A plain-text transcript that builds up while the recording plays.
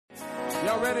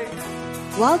Y'all ready?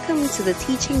 Welcome to the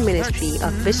teaching ministry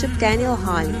of Bishop Daniel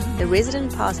Harley, the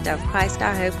resident pastor of Christ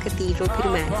Our Hope Cathedral,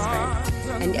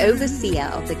 Pietermaritzburg, and overseer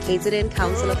of the KZN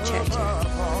Council of Churches.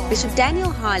 Bishop Daniel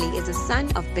Harley is a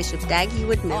son of Bishop Dag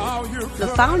Heward-Mills, the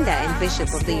founder and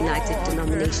bishop of the United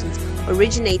Denominations,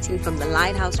 originating from the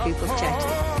Lighthouse Group of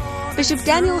Churches. Bishop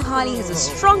Daniel Harley has a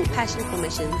strong passion for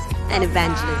missions and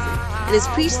evangelism and has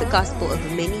preached the gospel over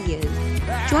many years.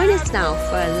 Join us now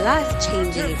for a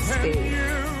life-changing experience.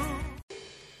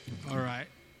 All right,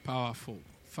 powerful.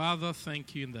 Father,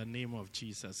 thank you in the name of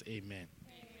Jesus. Amen.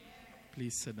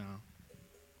 Please sit down.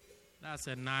 That's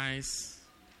a nice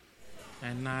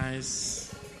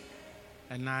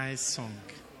song.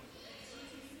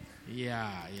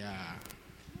 Yeah.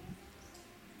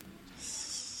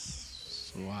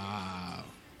 Wow.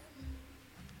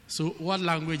 So what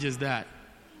language is that?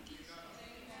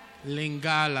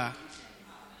 Lingala.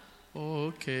 Oh,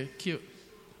 okay. Cute.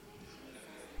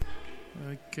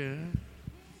 Okay.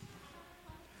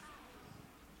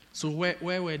 So where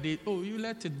were they? Oh, you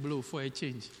let it blow for a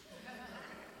change.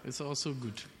 It's also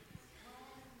good.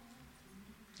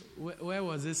 Where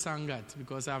was it sung at?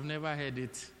 Because I've never heard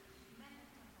it.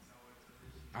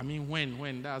 I mean,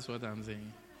 when? That's what I'm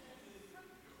saying.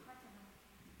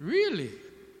 Really?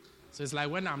 So it's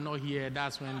like when I'm not here,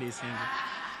 that's when they sing it.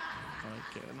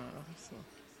 Okay, no. So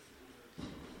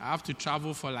I have to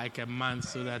travel for like a month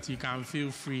so that you can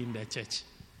feel free in the church.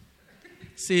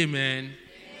 Say amen. Amen.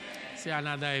 Say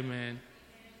another amen.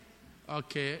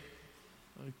 Okay.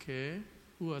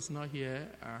 Who was not here?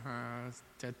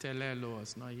 Tetelelo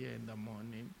was not here in the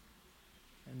morning.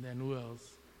 And then who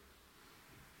else?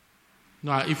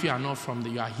 No, if you are not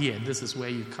you are here. This is where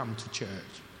you come to church.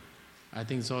 I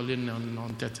think it's only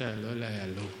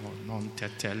non-tetelelo.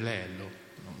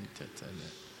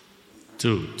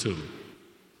 Two.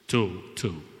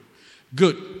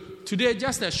 Good. Today,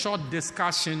 just a short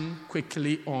discussion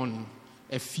quickly on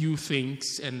a few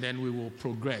things, and then we will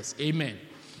progress. Amen.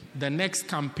 The next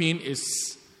campaign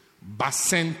is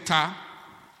Bacenta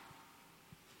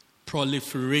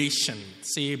proliferation.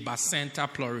 Say Bacenta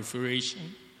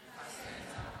proliferation.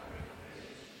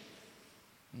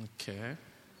 Okay.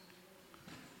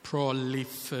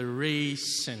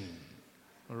 Proliferation.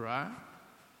 All right?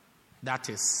 That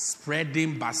is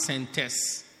spreading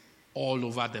bacentas all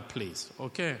over the place.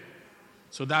 Okay?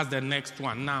 So that's the next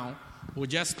one. Now, we'll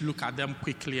just look at them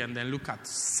quickly and then look at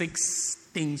 6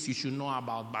 things you should know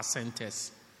about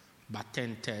bacentas,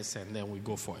 and then we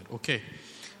go for it. Okay.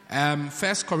 1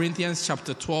 Corinthians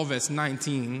chapter 12, verse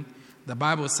 19, the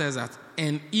Bible says that,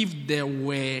 and if there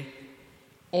were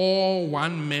all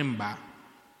one member,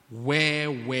 where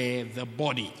were the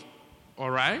body? All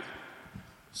right?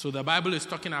 So the Bible is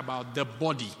talking about the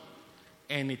body.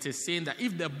 And it is saying that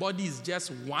if the body is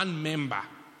just one member,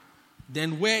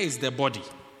 then where is the body?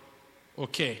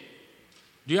 Okay.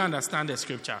 Do you understand the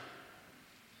scripture?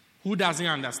 Who doesn't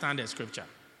understand the scripture?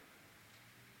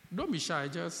 Don't be shy,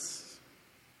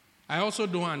 I also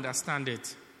don't understand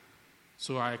it.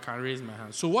 So I can raise my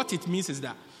hand. So what it means is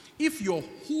that if your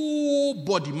whole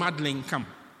body, Madeline, come.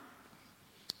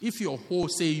 If your whole,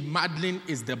 say, Madeline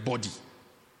is the body.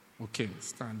 Okay,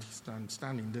 stand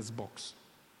in this box.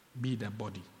 Be the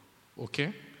body.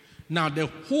 Okay? Now, the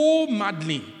whole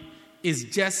Madeline is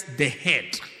just the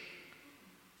head.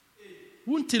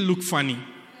 Wouldn't it look funny?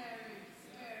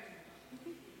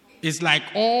 It's like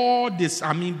all this,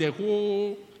 the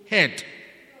whole head.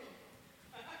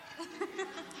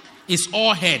 It's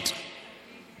all head.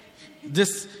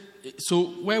 So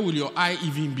where will your eye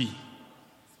even be?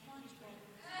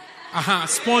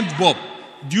 SpongeBob.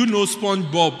 Do you know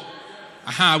SpongeBob?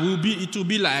 It will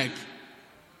be like,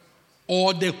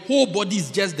 or the whole body is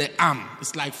just the arm.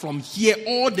 It's like from here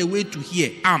all the way to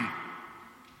here, arm.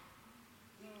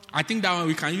 I think that one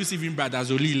we can use even Brother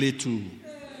Zolile too.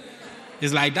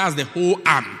 It's like that's the whole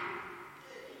arm.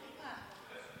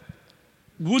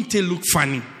 Wouldn't it look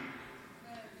funny?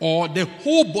 Or the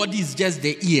whole body is just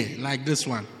the ear, like this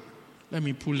one. Let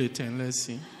me pull it and let's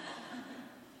see.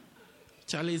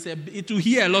 Charlie said it will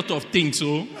hear a lot of things,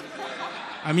 so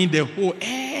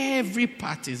every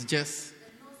part is just,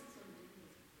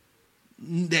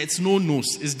 there's no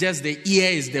nose. It's just the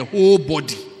ear is the whole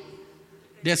body.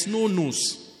 There's no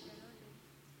nose.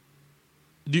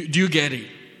 Do you get it?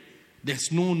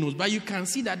 There's no nose. But you can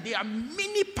see that there are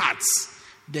many parts.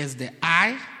 There's the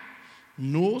eye,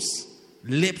 nose,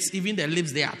 lips. Even the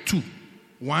lips, there are 2.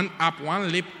 One up,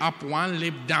 one lip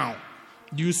down.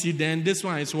 Do you see then? This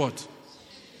one is what?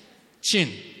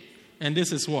 Chin. And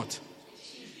this is what?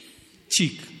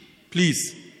 Cheek.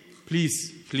 Please.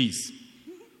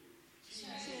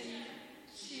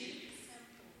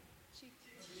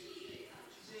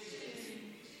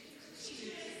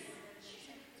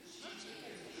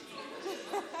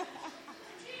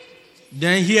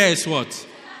 Then here is what?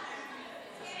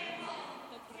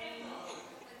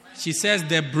 She says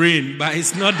the brain, but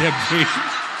it's not the brain.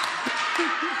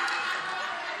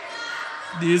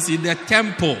 Do you see the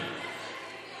temple?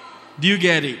 Do you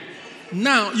get it?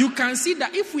 Now, you can see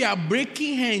that if we are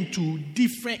breaking her into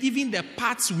different, even the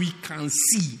parts we can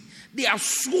see, there are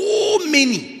so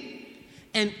many.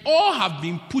 And all have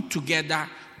been put together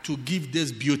to give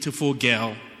this beautiful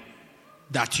girl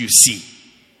that you see.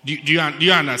 Do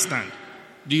you understand?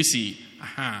 Do you see?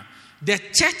 The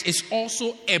church is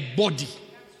also a body.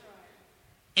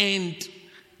 And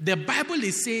the Bible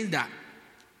is saying that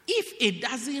if it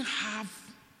doesn't have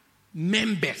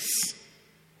members,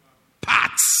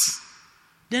 parts,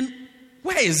 then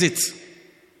where is it?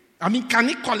 I mean, can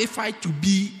it qualify to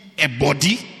be a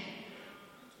body?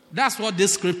 That's what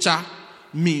this scripture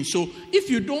means. So if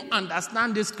you don't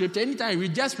understand this scripture, anytime you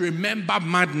just remember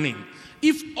Magdalene.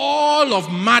 If all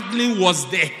of Magdalene was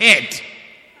the head,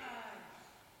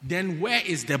 then where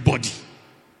is the body?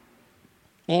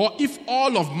 Or if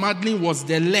all of Magdalene was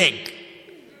the leg,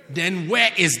 then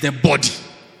where is the body?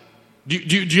 Do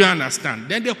you understand?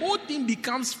 Then the whole thing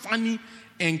becomes funny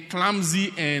and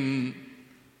clumsy and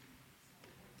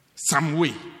some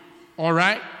way. All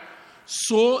right?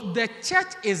 So the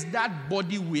church is that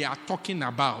body we are talking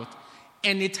about,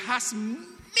 and it has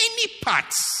many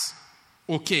parts.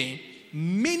 Okay?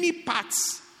 Many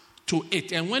parts to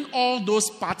it. And when all those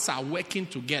parts are working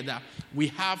together, we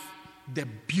have the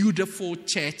beautiful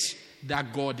church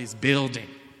that God is building.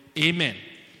 Amen.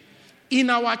 In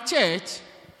our church,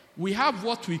 we have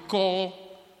what we call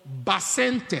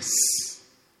bacentas.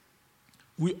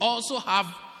 We also have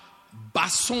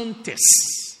basontes.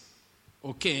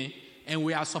 Okay? And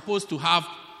we are supposed to have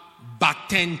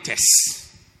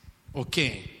batentes.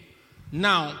 Okay?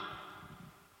 Now,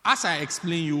 as I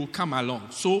explain, you will come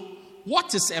along. So,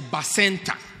 what is a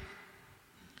bacenta?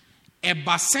 A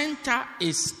bacenta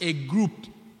is a group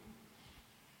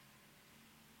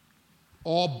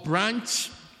or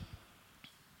branch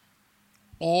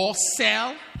or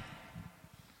cell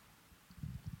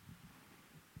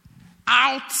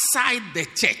outside the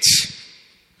church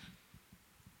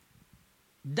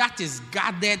that is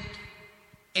gathered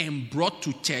and brought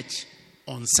to church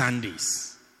on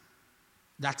Sundays.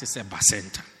 That is a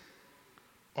bacenta.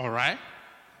 All right?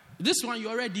 This one you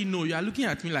already know. You are looking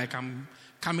at me like I'm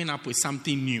coming up with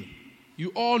something new.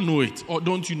 You all know it. Or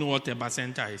don't you know what a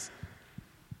bacenta is?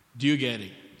 Do you get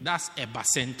it? That's a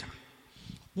bacenta.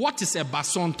 What is a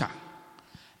basonta?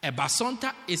 A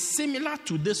basonta is similar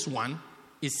to this one.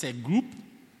 It's a group,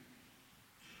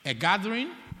 a gathering,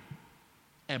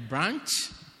 a branch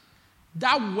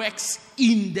that works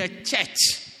in the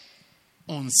church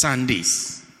on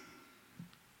Sundays.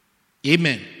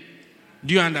 Amen.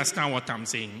 Do you understand what I'm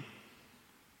saying?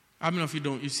 How many of you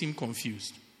don't? You seem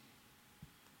confused.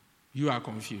 You are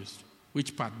confused.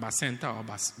 Which part? Bacenta or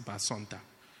basonta?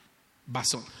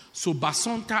 Bason. So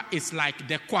basonta is like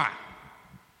the choir.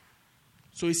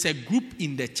 So it's a group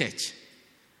in the church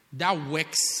that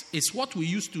works. It's what we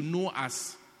used to know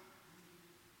as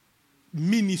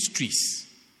ministries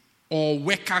or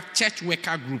church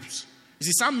worker groups. You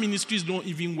see, some ministries don't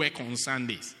even work on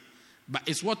Sundays. But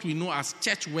it's what we know as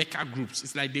church worker groups.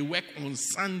 It's like they work on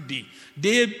Sunday.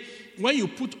 When you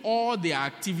put all their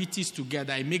activities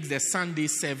together, it makes the Sunday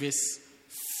service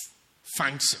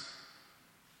function.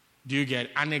 Do you get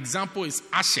it? An example is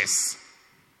Ashes.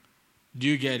 Do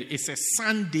you get it? It's a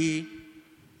Sunday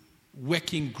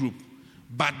working group.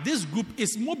 But this group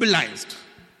is mobilized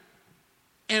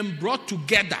and brought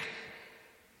together,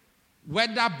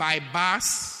 whether by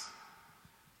bus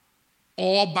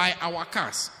or by our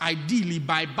cars, ideally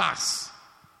by bus.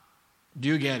 Do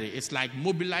you get it? It's like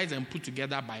mobilized and put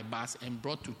together by bus and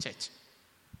brought to church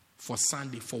for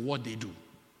Sunday for what they do.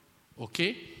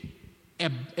 Okay? A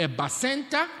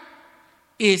bacenta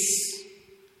is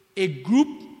a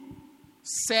group,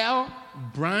 cell,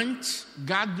 branch,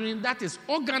 gathering that is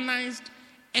organized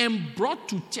and brought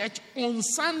to church on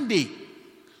Sunday.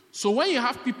 So when you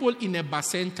have people in a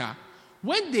bacenta,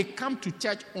 when they come to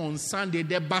church on Sunday,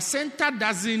 the bacenta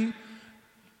doesn't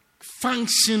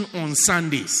function on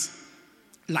Sundays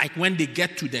like when they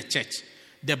get to the church.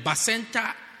 The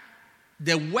bacenta,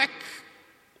 the work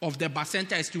of the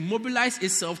bacenta is to mobilize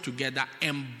itself together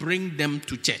and bring them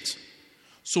to church.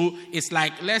 So it's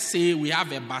like, let's say we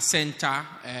have a bacenta.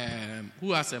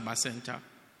 Who has a bacenta?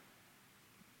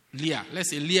 Leah. Let's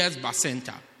say Leah's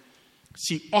bacenta.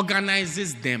 She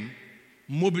organizes them,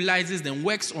 mobilizes them,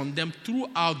 works on them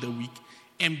throughout the week,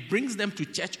 and brings them to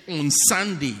church on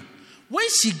Sunday. When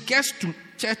she gets to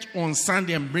church on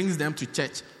Sunday and brings them to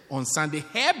church on Sunday,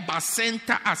 her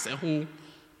bacenta as a whole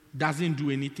doesn't do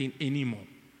anything anymore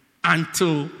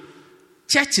until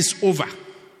church is over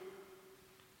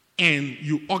and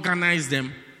you organize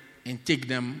them and take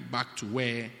them back to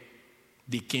where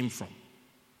they came from.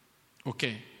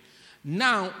 Okay.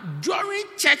 Now, during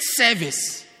church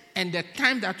service and the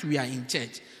time that we are in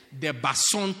church, the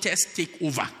basontes take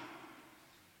over.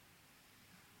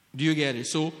 Do you get it?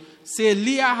 So, say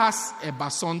Leah has a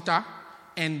basonta,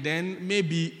 and then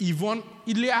maybe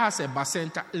Leah has a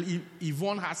basonta,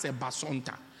 Yvonne has a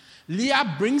basonta.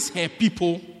 Leah brings her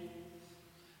people.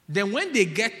 Then when they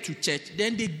get to church,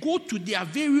 then they go to their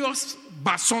various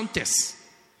basontes.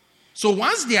 So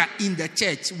once they are in the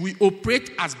church, we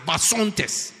operate as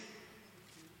basontes.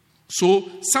 So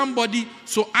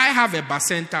I have a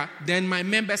basenta, then my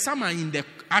members, some are in the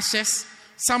ashes,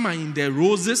 some are in the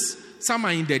roses, some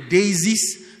are in the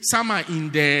daisies, some are in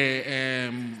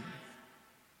the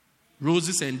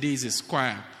roses and daisies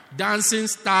choir. Dancing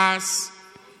stars,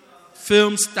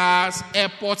 film stars,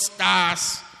 airport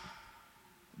stars.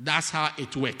 That's how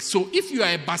it works. So if you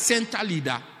are a basenta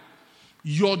leader,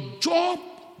 your job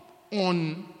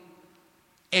on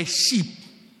a sheep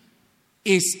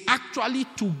is actually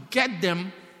to get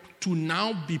them to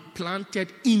now be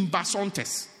planted in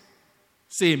basontes.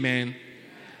 Say amen. Amen.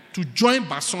 To join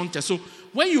basontes. So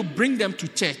when you bring them to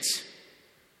church,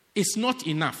 it's not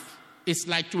enough. It's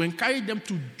like to encourage them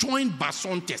to join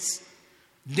basontes.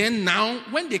 Then now,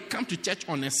 when they come to church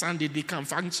on a Sunday, they can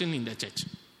function in the church.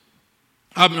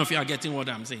 I don't know if you are getting what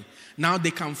I'm saying. Now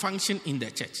they can function in the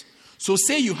church. So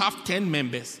say you have 10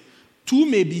 members. 2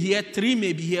 may be here, 3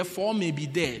 may be here, 4 may be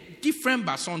there. Different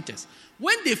basontes.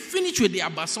 When they finish with their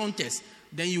basontes,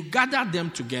 then you gather them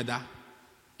together,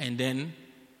 and then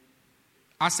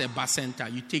as a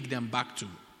basenta, you take them back to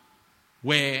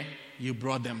where you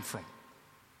brought them from.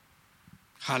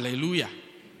 Hallelujah.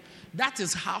 That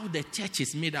is how the church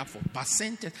is made up of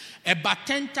basentes. A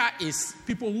batenta is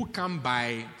people who come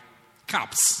by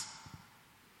cabs.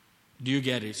 Do you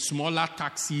get it? Smaller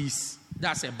taxis.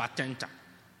 That's a batenta.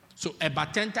 So a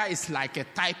batenta is like a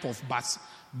type of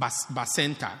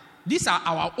basenta. These are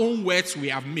our own words we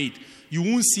have made. You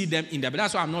won't see them in there. But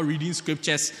that's why I'm not reading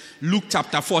scriptures. Luke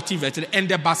chapter 14, verse 3. And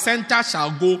the basenta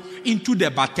shall go into the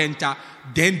batenta.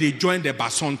 Then they join the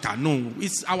basonta. No,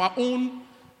 it's our own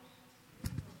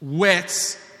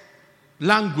words,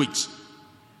 language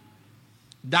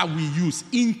that we use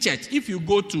in church. If you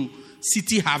go to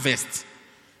City Harvest,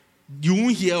 you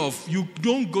won't hear of, you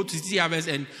don't go to City Harvest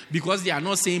and because they are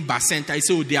not saying basenta, you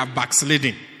say, oh, they are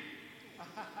backsliding.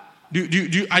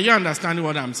 Are you understanding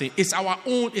what I'm saying? It's our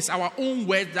own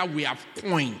words that we have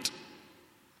coined.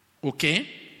 Okay?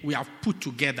 We have put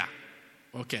together.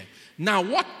 Okay. Now,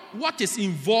 what is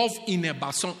involved in a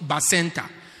basenta?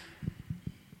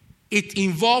 It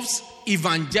involves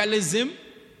evangelism,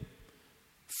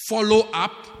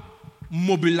 follow-up,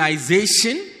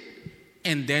 mobilization,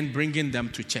 and then bringing them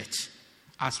to church,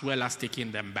 as well as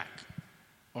taking them back.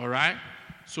 All right?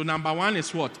 So number 1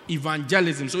 is what?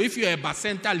 Evangelism. So if you're a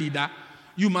basenta leader,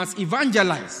 you must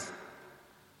evangelize.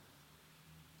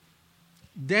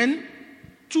 Then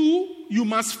 2, you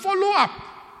must follow up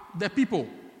the people.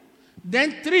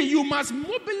 Then 3, you must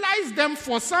mobilize them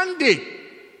for Sunday.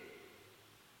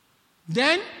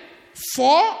 Then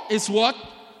 4 is what?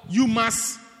 You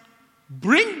must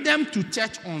bring them to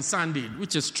church on Sunday,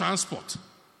 which is transport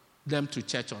them to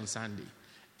church on Sunday.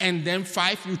 And then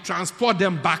 5, you transport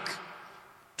them back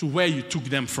to where you took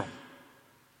them from.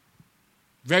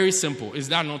 Very simple. Is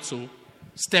that not so?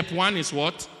 Step 1 is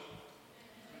what?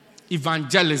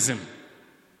 Evangelism.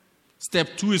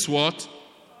 Step 2 is what?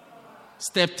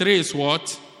 Step 3 is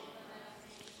what?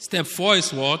 Step 4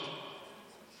 is what?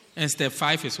 And step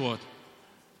 5 is what?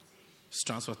 It's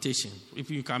transportation. If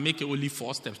you can make it only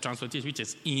 4 steps, transportation, which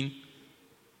is in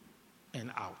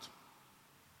and out.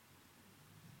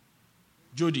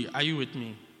 Jody, are you with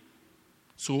me?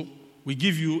 So, we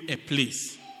give you a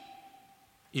place.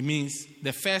 It means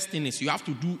the first thing is you have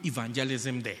to do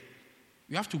evangelism there.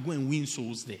 You have to go and win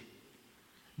souls there.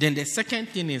 Then the second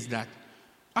thing is that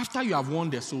after you have won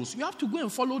the souls, you have to go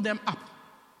and follow them up.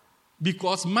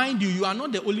 Because, mind you, you are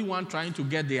not the only one trying to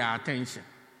get their attention.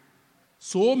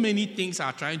 So many things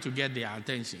are trying to get their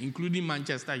attention, including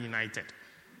Manchester United.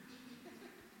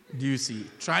 Do you see?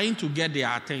 Trying to get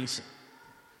their attention.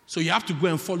 So you have to go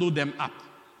and follow them up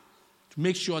to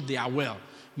make sure they are well.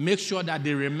 Make sure that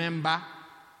they remember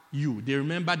you. They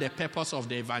remember the purpose of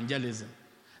the evangelism.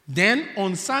 Then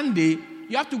on Sunday,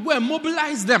 you have to go and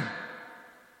mobilize them.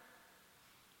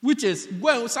 Which is,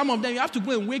 well, some of them, you have to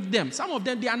go and wake them. Some of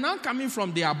them, they are now coming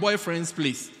from their boyfriend's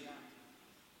place.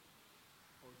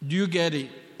 Do you get it?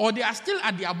 Or they are still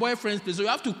at their boyfriend's place, so you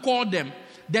have to call them.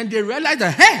 Then they realize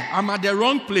that, hey, I'm at the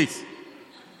wrong place.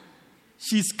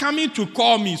 She's coming to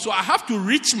call me, so I have to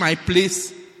reach my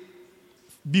place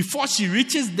before she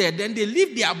reaches there. Then they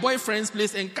leave their boyfriend's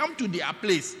place and come to their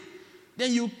place.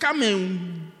 Then you come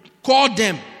and call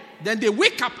them. Then they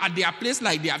wake up at their place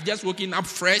like they have just woken up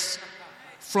fresh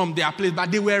from their place.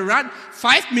 But they were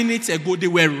 5 minutes ago, they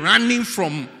were running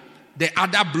from the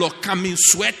other block, coming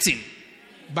sweating.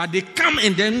 But they come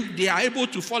and then they are able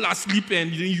to fall asleep,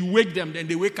 and then you wake them, then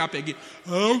they wake up again.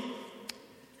 Oh,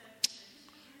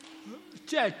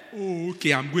 church. Oh,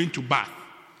 okay, I'm going to bath.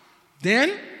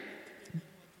 Then,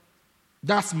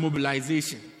 that's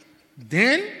mobilization.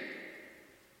 Then,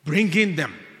 bringing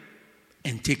them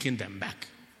and taking them back.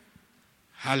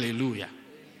 Hallelujah.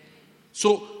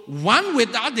 So, one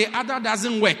without the other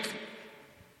doesn't work.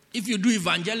 If you do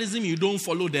evangelism, you don't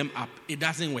follow them up. It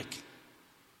doesn't work.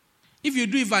 If you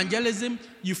do evangelism,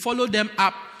 you follow them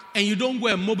up and you don't go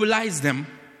and mobilize them,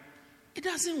 it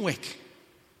doesn't work.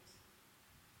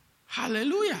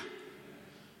 Hallelujah.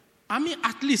 I mean,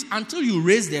 at least until you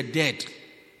raise the dead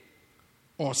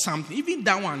or something, even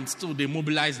that one still, they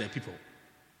mobilize the people.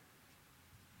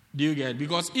 Do you get it?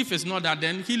 Because if it's not that,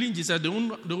 then healing Jesus, they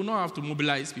will not have to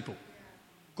mobilize people.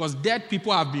 Because dead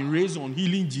people have been raised on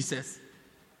healing Jesus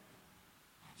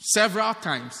several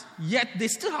times. Yet they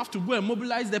still have to go and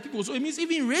mobilize the people. So it means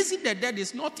even raising the dead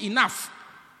is not enough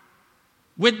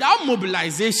without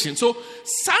mobilization. So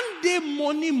Sunday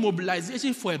morning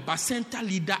mobilization for a Bacenta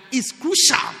leader is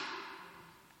crucial.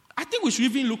 I think we should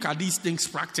even look at these things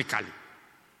practically.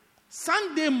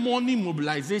 Sunday morning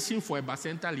mobilization for a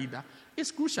Bacenta leader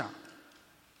is crucial.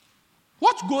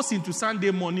 What goes into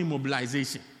Sunday morning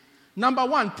mobilization? Number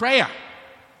one, prayer.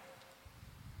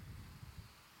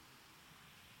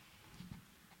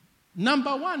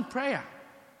 Number one, prayer.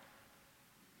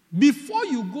 Before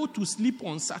you go to sleep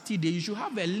on Saturday, you should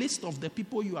have a list of the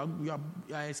people you are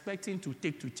expecting to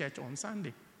take to church on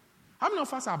Sunday. How many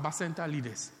of us are Bacenta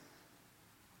leaders?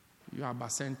 You are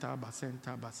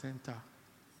Bacenta.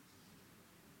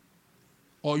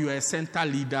 Or you are a center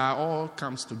leader, all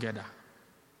comes together.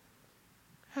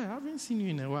 Hey, I haven't seen you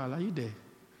in a while. Are you there?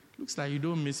 Looks like you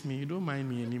don't miss me. You don't mind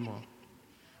me anymore.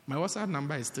 My WhatsApp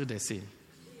number is still the same.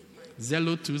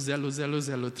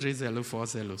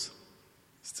 02000304.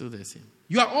 Still the same.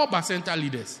 You are all Bacenta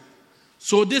leaders.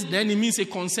 So this then it means it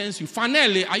concerns you.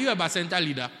 Finally, are you a Bacenta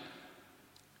leader?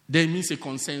 Then it means it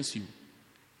concerns you.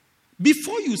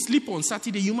 Before you sleep on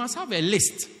Saturday, you must have a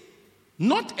list.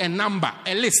 Not a number,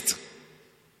 a list.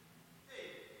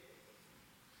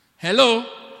 Hello?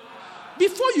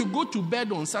 Before you go to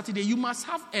bed on Saturday, you must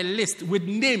have a list with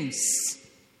names.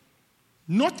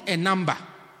 Not a number.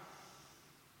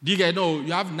 Do you guys know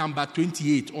you have number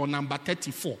 28 or number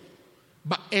 34?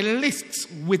 But a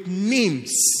list with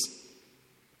names.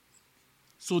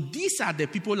 So these are the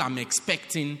people I'm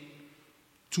expecting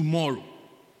tomorrow.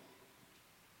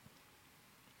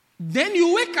 Then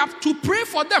you wake up to pray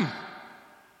for them.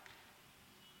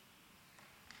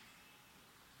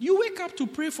 You wake up to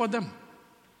pray for them.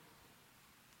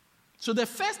 So the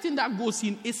first thing that goes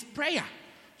in is prayer.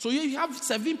 So you have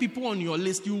 7 people on your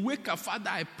list. You wake up,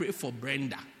 Father, I pray for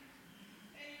Brenda. Amen.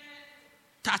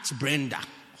 Touch Brenda.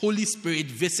 Holy Spirit,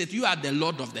 visit. You are the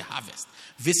Lord of the harvest.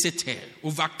 Visit her.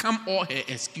 Overcome all her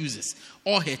excuses,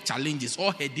 all her challenges,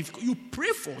 all her difficulties. You pray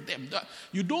for them.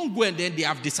 You don't go and then they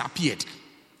have disappeared.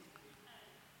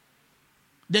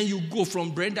 Then you go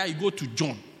from Brenda, you go to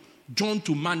John. John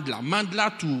to Mandla.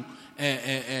 Mandla to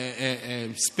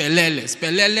Spelele.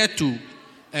 Spelele to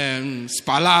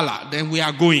Spalala. Then we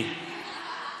are going.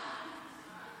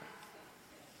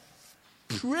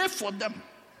 Pray for them.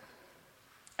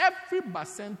 Every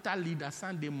Bacenta leader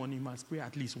Sunday morning must pray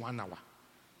at least 1 hour.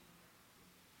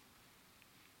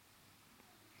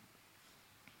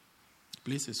 The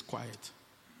place is quiet.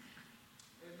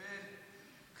 Amen.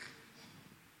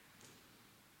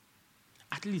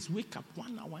 At least wake up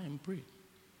 1 hour and pray.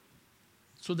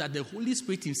 So that the Holy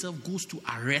Spirit himself goes to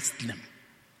arrest them.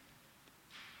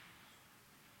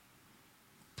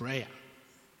 Prayer.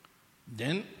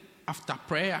 Then, after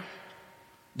prayer,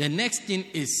 the next thing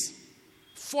is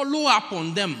follow up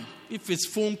on them. If it's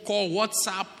phone call,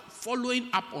 WhatsApp, following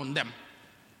up on them.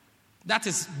 That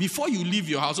is before you leave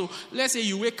your house. So let's say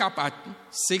you wake up at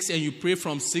 6 and you pray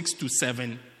from 6 to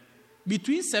 7.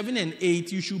 Between 7 and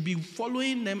 8, you should be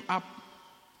following them up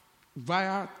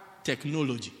via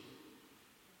technology.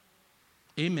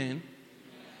 Amen.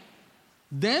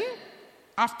 Then,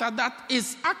 after that,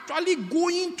 is actually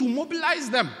going to mobilize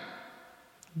them.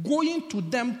 Going to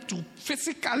them to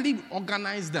physically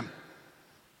organize them.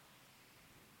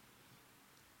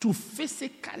 To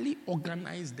physically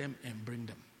organize them and bring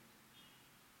them.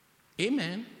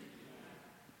 Amen.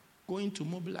 Going to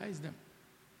mobilize them.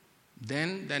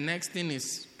 Then the next thing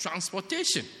is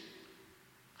transportation.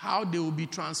 How they will be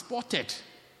transported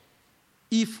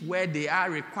if where they are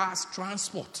requires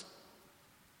transport.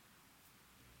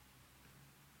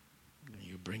 Then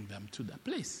you bring them to the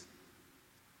place.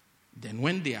 Then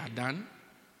when they are done,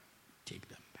 take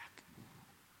them back.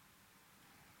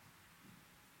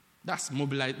 That's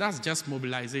just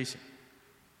mobilization.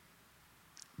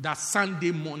 That's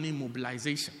Sunday morning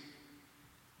mobilization.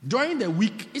 During the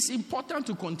week, it's important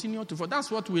to continue to.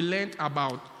 That's what we learned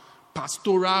about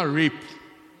pastoral rape.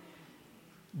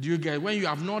 Do you get? When you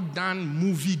have not done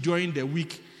movie during the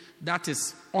week, that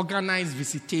is organized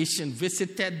visitation,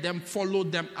 visited them,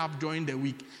 followed them up during the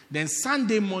week. Then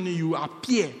Sunday morning you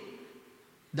appear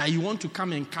that you want to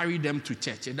come and carry them to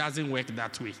church. It doesn't work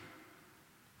that way.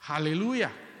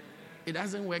 Hallelujah. It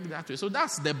doesn't work that way. So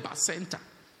that's the basenta.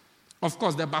 Of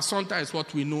course, the basenta is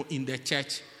what we know in the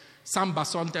church. Some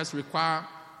basantas require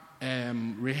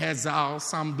rehearsal,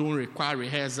 some don't require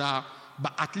rehearsal,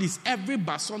 but at least every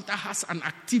basanta has an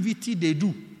activity they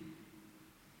do.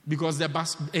 Because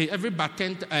every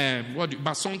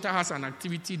basanta has an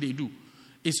activity they do.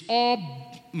 It's all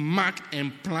marked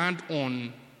and planned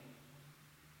on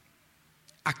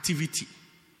activity.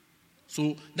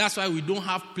 So that's why we don't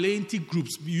have plenty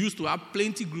groups. We used to have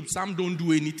plenty groups. Some don't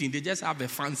do anything. They just have a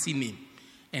fancy name.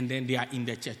 And then they are in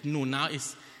the church. No, now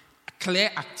it's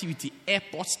clear activity.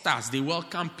 Airport stars, they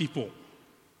welcome people.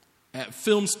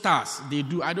 Film stars, they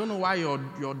do. I don't know why your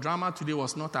drama today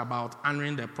was not about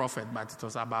honoring the prophet, but it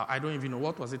was about, I don't even know,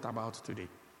 what was it about today?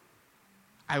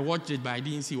 I watched it, but I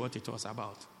didn't see what it was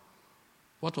about.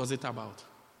 What was it about?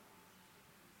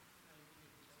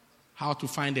 How to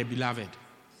find a beloved.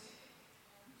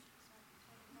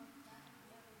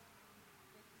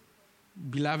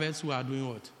 Beloveds who are doing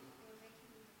what?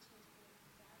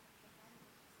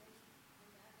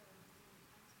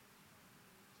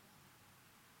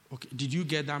 Okay, did you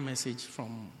get that message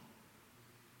from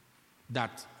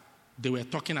that they were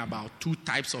talking about two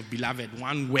types of beloved?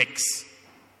 One works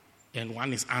and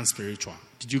one is unspiritual.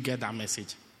 Did you get that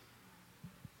message?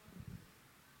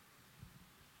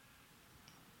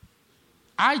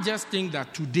 I just think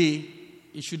that today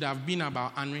it should have been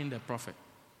about honoring the prophet.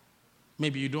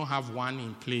 Maybe you don't have one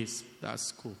in place.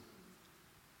 That's cool.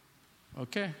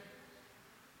 Okay.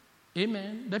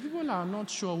 Amen. The people are not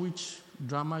sure which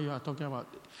drama you are talking about.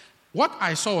 What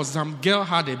I saw was some girl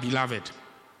had a beloved.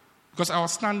 Because I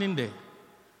was standing there.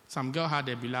 Some girl had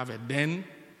a beloved. Then,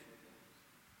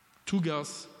 two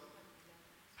girls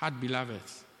had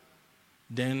beloveds.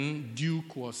 Then,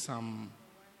 Duke was some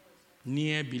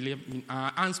near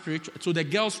unspiritual. So the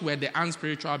girls were the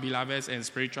unspiritual beloveds and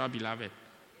spiritual beloved.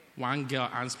 One girl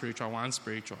unspiritual, one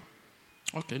spiritual.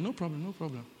 Okay, no problem.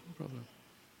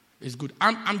 It's good.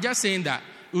 I'm just saying that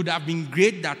it would have been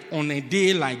great that on a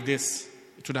day like this,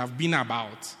 it would have been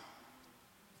about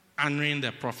honoring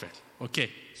the prophet.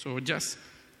 Okay, so just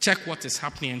check what is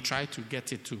happening and try to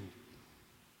get it to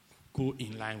go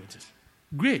in line with it.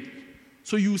 Great.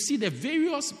 So you see the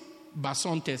various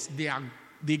basantes,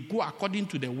 they go according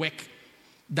to the work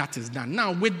that is done.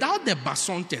 Now, without the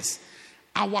basantes,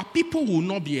 our people will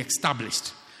not be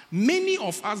established. Many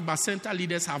of us basanta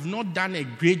leaders have not done a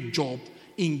great job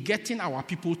in getting our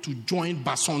people to join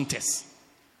basantes.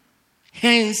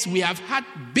 Hence, we have had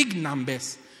big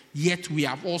numbers, yet we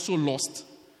have also lost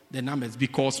the numbers.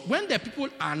 Because when the people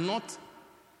are not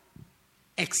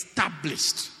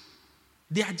established,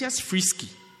 they are just frisky.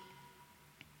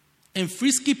 And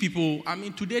frisky people,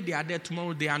 today they are there,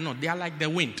 tomorrow they are not. They are like the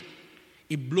wind.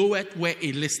 It bloweth where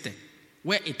it listeth.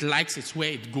 Where it likes, it's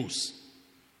where it goes.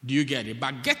 Do you get it?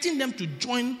 But getting them to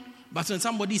join, but when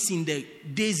somebody's in the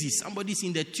daisies, somebody's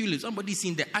in the tulips, somebody's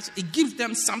in the ash, it gives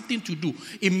them something to do.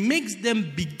 It makes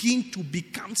them begin to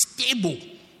become stable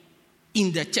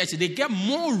in the church. They get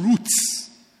more roots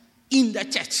in the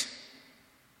church.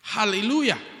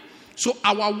 Hallelujah. So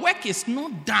our work is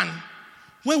not done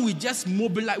when we just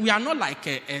mobilize. We are not like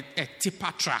a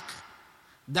tipper truck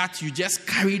that you just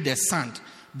carry the sand.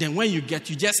 Then when you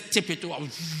just tip it over,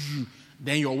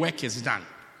 then your work is done.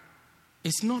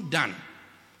 It's not done.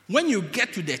 When you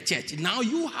get to the church, now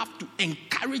you have to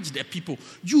encourage the people.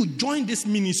 You join this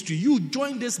ministry. You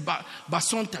join this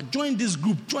basanta. Join this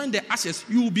group. Join the ashes.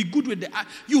 You will be good with the.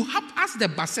 You have, as the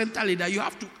basanta leader, you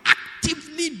have to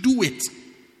actively do it.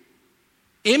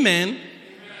 Amen.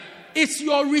 It's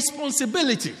your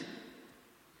responsibility.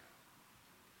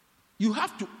 You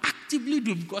have to actively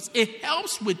do it because it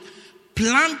helps with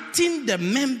planting the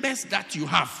members that you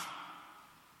have.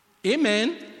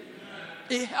 Amen.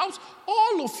 It helps.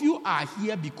 All of you are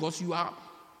here because you are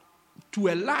to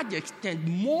a large extent,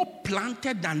 more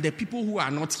planted than the people who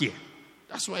are not here.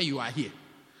 That's why you are here.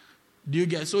 Do you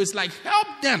get? So it's like, help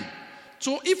them.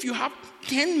 So if you have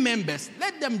 10 members,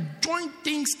 let them join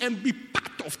things and be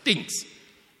part of things.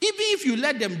 Even if you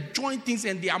let them join things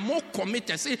and they are more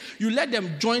committed, say you let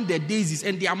them join the daisies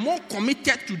and they are more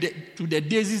committed to the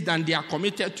daisies than they are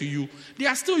committed to you, they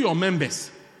are still your members.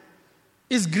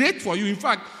 It's great for you. In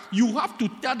fact, you have to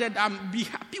tell them, be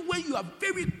happy when you are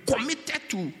very committed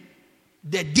to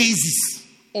the daisies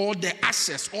or the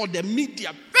ashes or the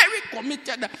media. Very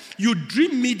committed. You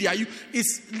dream media.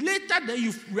 It's later that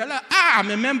you realize,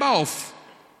 I'm a member of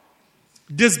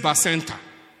this Bacenta.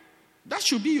 That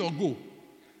should be your goal.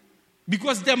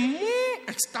 Because the more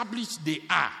established they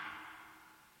are,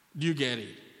 do you get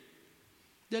it?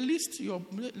 The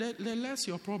less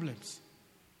your problems.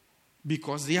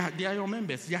 Because they are your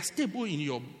members. They are stable in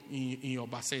your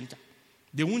Bacenta.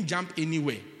 They won't jump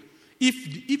anywhere.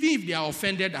 Even if they are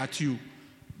offended at you,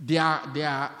 their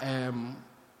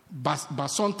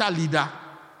Bacenta leader,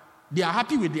 they are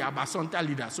happy with their Bacenta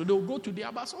leader. So they will go to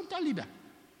their Bacenta leader.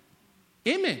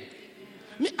 Amen.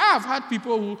 I have had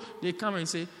people who, they come and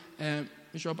say,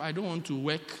 Bishop, I don't want to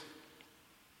work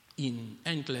in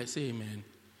Enclave. Say amen.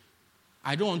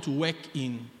 I don't want to work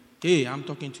in, hey, I'm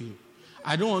talking to you.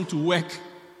 I don't want to work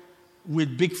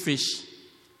with big fish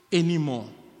anymore.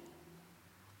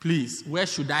 Please, where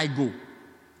should I go?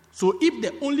 So if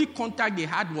the only contact they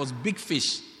had was big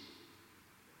fish,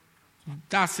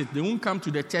 that's it. They won't come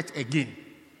to the church again.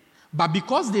 But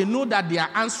because they know that they are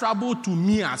answerable to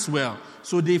me as well,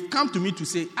 so they've come to me to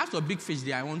say, after big fish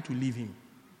there, I want to leave him.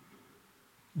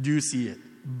 Do you see it?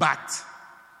 But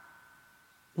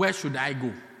where should I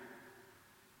go?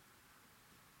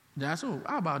 They say,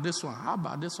 how about this one? How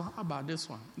about this one? How about this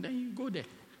one? Then you go there.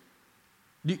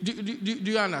 Do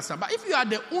you understand? But if you are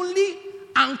the only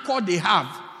anchor they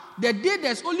have, the day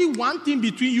there's only one thing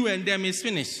between you and them is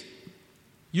finished.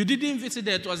 You didn't visit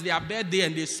them, it was their birthday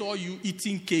and they saw you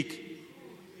eating cake.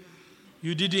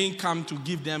 You didn't come to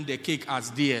give them the cake as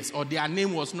theirs, or their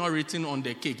name was not written on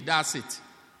the cake. That's it.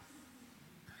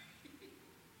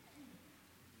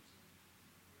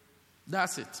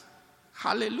 That's it.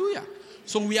 Hallelujah.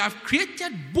 So we have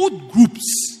created both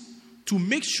groups to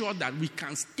make sure that we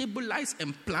can stabilize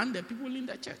and plant the people in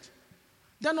the church.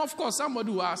 Then, of course,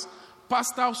 somebody will ask,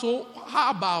 Pastor, so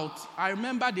how about, I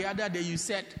remember the other day you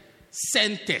said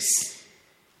centers.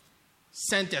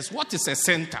 Centers. What is a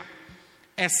center?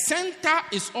 A center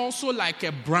is also like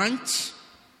a branch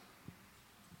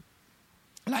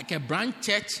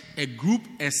church, a group,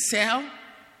 a cell.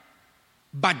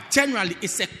 But generally,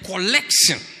 it's a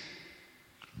collection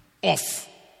of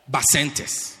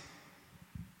Bacentas.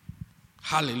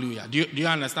 Hallelujah. Do you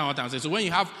understand what I'm saying? So when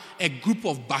you have a group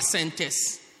of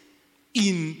Bacentas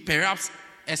in perhaps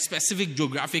a specific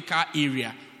geographical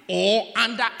area or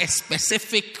under a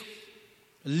specific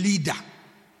leader,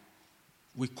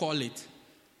 we call it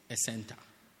a center.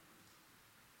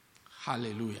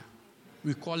 Hallelujah.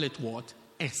 We call it what?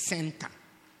 A center.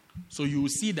 So you will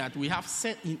see that we have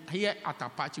here at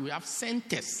Apache, we have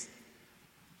centers.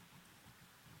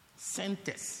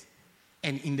 Centers.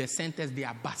 And in the centers, there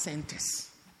are Bacentas.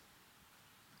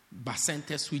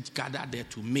 Bacentas which gather there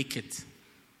to make it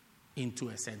into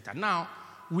a center. Now,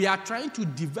 we are trying to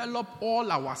develop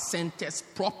all our centers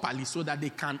properly so that they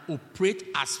can operate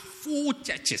as full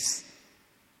churches.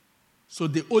 So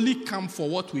they only come for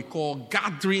what we call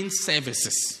gathering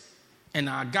services. And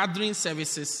our gathering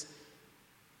services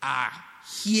are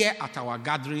here at our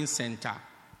gathering center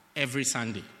every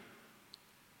Sunday.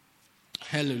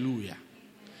 Hallelujah.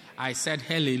 I said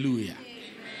hallelujah. Amen.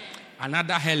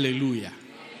 Another hallelujah.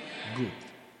 Amen.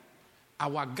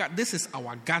 Good. This is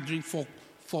our gathering for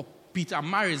Peter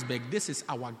Marisburg. This is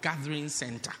our gathering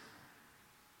center.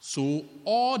 So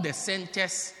all the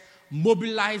centers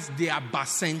mobilize their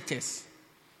Bacentas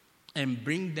and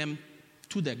bring them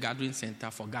to the gathering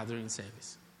center for gathering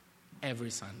service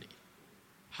every Sunday.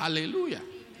 Hallelujah.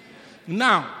 Amen.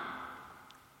 Now,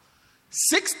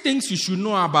 6 things you should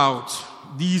know about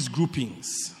these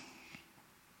groupings.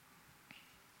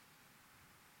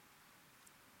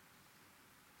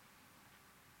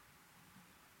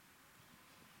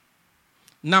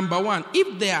 Number 1,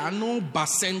 if there are no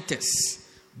Bacentas,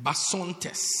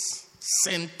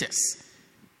 centers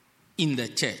in the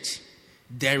church,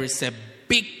 there is a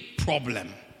big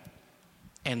problem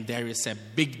and there is a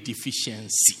big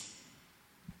deficiency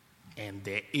and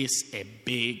there is a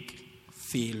big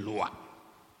failure.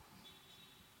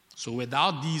 So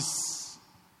without these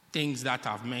things that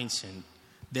I've mentioned,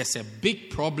 there's a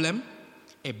big problem,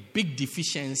 a big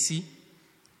deficiency,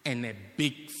 and a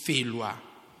big failure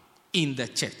in the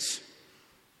church.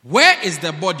 Where is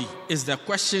the body? Is the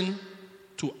question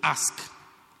to ask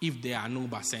if there are no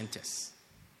bacentas.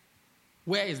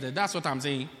 Where is the? That's what I'm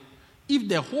saying. If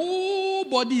the whole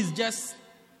body is just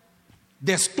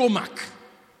the stomach,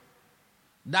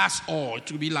 that's all.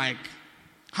 It will be like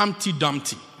Humpty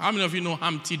Dumpty. How many of you know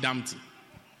Humpty Dumpty?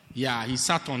 Yeah, he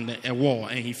sat on a wall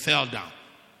and he fell down.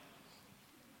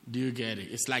 Do you get it?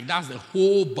 It's like that's the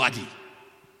whole body.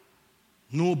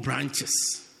 No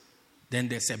branches. Then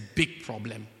there's a big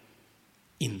problem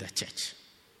in the church.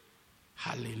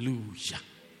 Hallelujah.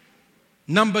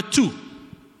 Number 2.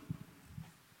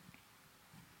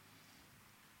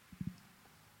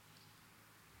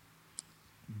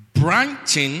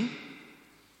 Branching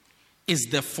is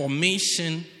the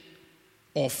formation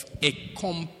of a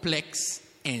complex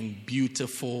and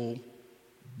beautiful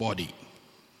body.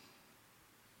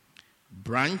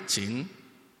 Branching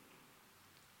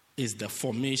is the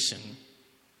formation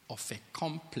of a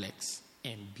complex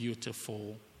and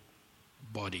beautiful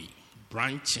body.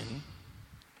 Branching.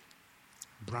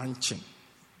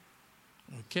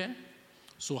 Okay?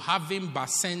 So having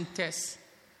bacentas,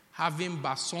 having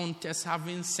basontes,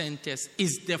 having centers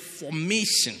is the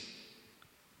formation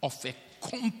of a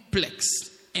complex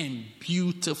and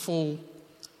beautiful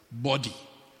body.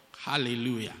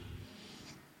 Hallelujah.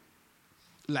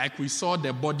 Like we saw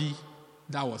the body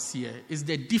that was here. Is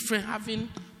the different having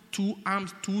 2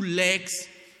 arms, 2 legs,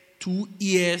 2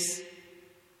 ears,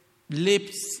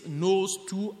 lips, nose,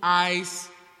 2 eyes.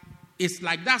 It's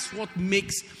like that's what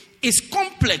makes. It's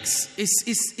complex.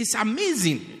 It's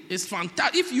amazing. It's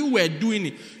fantastic. If you were doing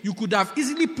it, you could have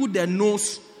easily put the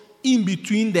nose in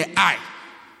between the eye.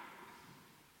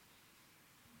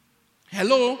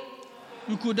 Hello?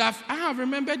 You could have. I have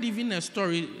remembered even a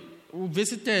story. We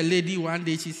visited a lady one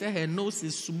day. She said her nose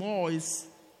is small.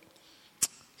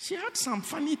 She had some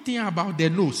funny thing about the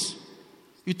nose.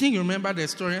 You think you remember the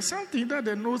story? Something that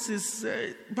the nose is,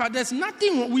 but there's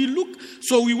nothing.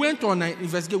 So we went on an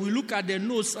investigation. We look at the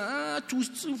nose. To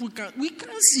see if we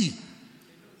can see.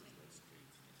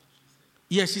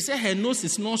 Yes, she said her nose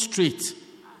is not straight.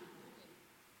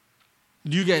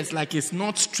 Do you guys like it's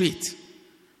not straight?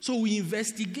 So we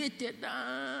investigated.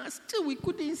 Still, we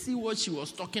couldn't see what she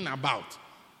was talking about.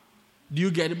 Do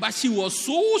you get it? But she was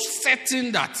so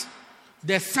certain that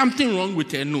there's something wrong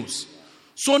with her nose.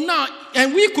 So now,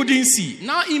 and we couldn't see.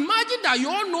 Now imagine that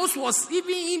your nose was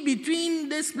even in between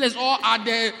this place or at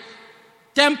the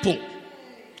temple.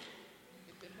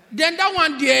 Then that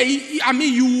one there,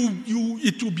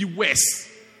 it will be worse.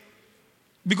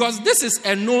 Because this is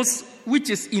a nose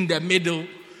which is in the middle.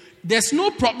 There's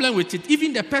no problem with it.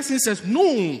 Even the person says,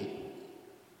 no.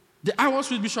 I was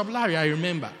with Bishop Larry, I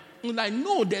remember. I'm like,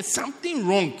 no, there's something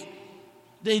wrong.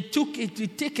 They take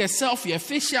a selfie, a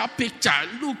facial picture,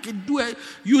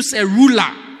 use a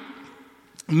ruler,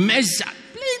 measure,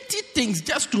 plenty things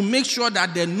just to make sure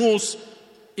that the nose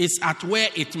is at where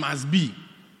it must be.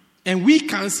 And we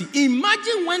can see.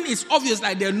 Imagine when it's obvious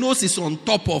that the nose is on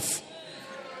top of,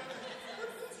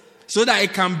 so that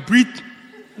it can breathe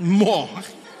more.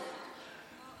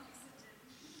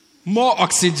 More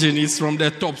oxygen is from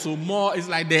the top, so more is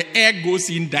like the air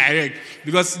goes in direct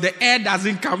because the air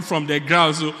doesn't come from the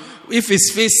ground. So if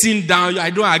it's facing down, I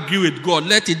don't agree with God.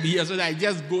 Let it be here so that it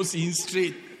just goes in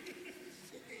straight.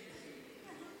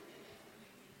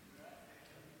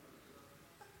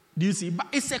 Do you see? But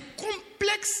it's a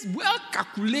complex, well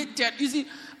calculated. You see,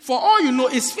 for all you know,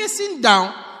 it's facing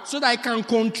down so that I can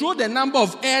control the number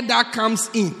of air that comes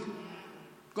in.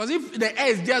 Because if the air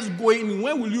is just going in,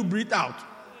 when will you breathe out?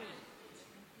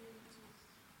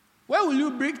 Where will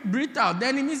you breathe out?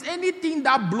 Then it means anything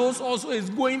that blows also is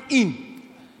going in.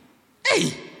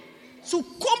 Hey, so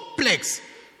complex.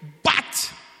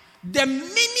 But the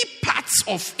many parts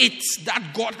of it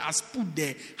that God has put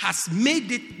there has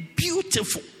made it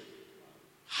beautiful.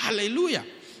 Hallelujah.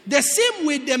 The same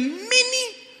way the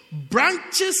many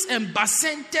branches and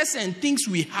bacentas and things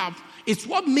we have is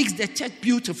what makes the church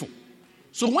beautiful.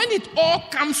 So when it all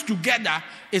comes together,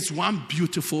 it's one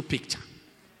beautiful picture.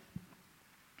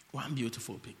 One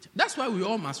beautiful picture. That's why we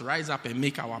all must rise up and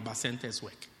make our bacentas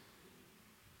work.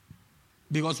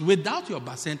 Because without your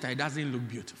bacenta, it doesn't look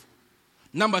beautiful.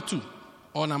 Number 2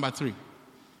 or number 3.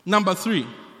 Number 3.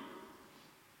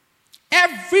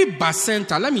 Every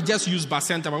bacenta, let me just use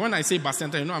bacenta, but when I say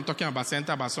bacenta, you know I'm talking about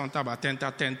bacenta, basonta,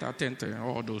 batenta, tenta,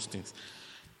 all those things.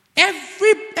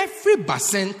 Every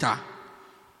bacenta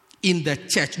in the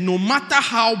church, no matter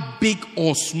how big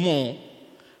or small,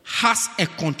 has a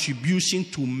contribution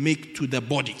to make to the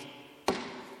body.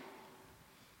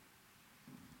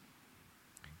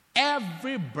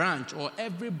 Every branch or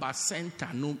every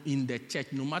bacenta in the church,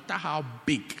 no matter how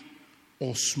big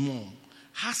or small,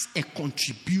 has a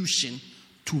contribution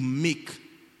to make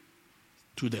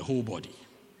to the whole body.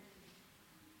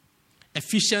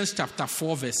 Ephesians chapter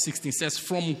 4 verse 16 says,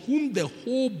 from whom the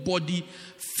whole body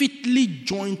fitly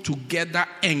joined together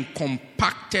and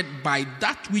compacted by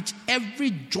that which every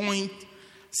joint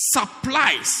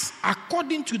supplies,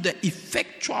 according to the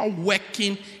effectual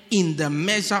working in the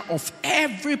measure of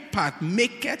every part,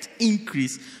 maketh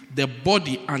increase the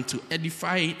body unto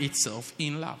edifying itself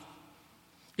in love.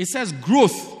 It says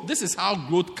growth. This is how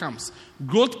growth comes.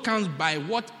 Growth comes by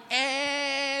what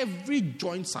every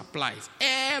joint supplies,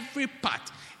 every part,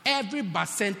 every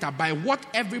bacenta, by what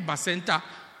every bacenta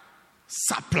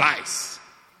supplies.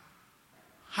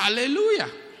 Hallelujah.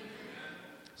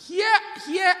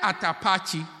 Here at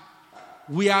Apache,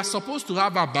 we are supposed to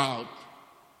have about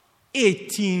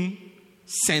 18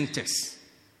 centers.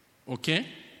 Okay?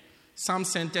 Some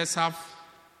centers have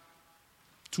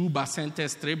 2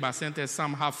 bacentas, 3 bacentas,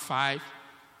 some have 5,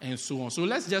 and so on. So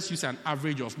let's just use an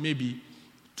average of maybe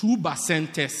 2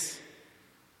 bacentas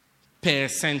per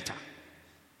center,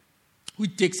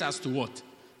 which takes us to what?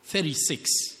 36.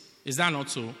 Is that not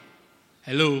so?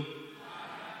 Hello?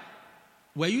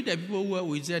 Were you the people who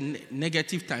we said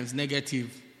negative times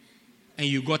negative, and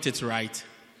you got it right?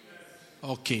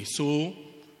 Okay, so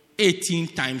 18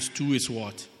 times 2 is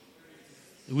what?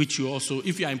 Which you also,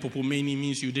 if you are in Popomani,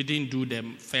 means you didn't do the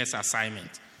first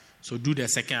assignment. So do the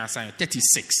second assignment,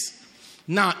 36.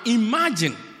 Now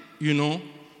imagine,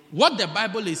 what the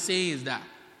Bible is saying is that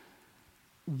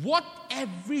what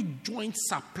every joint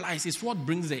supplies is what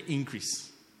brings the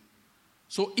increase.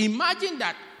 So imagine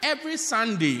that every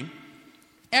Sunday,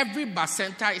 every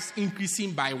bacenta is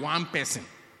increasing by 1 person.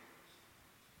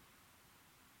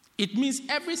 It means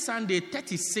every Sunday,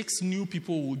 36 new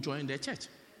people will join the church.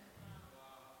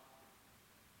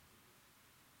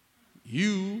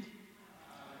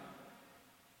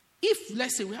 If,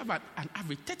 let's say, we have an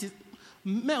average 30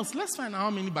 males, let's find out how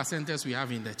many bacentas we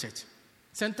have in the church.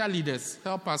 Center leaders,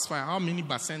 help us find how many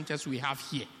bacentas we have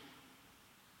here.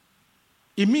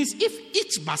 It means if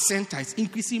each bacenta is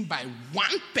increasing by 1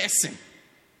 person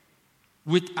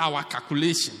with our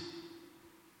calculation,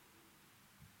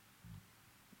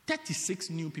 36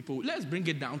 new people, let's bring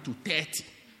it down to 30.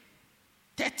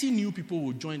 30 new people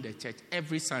will join the church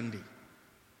every Sunday.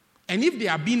 And if they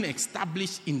are being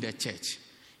established in the church,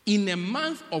 in a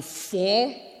month of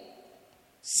 4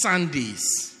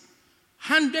 Sundays,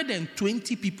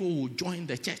 120 people will join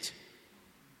the church.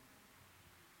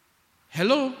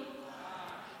 Hello?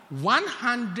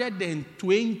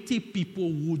 120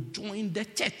 people will join the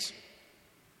church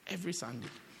every Sunday,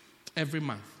 every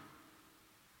month.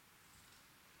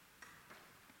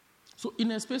 So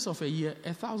in a space of a year,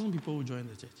 1,000 people will join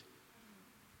the church.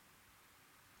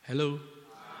 Hello?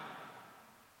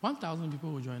 1,000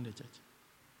 people will join the church.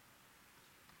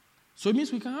 So it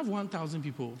means we can have 1,000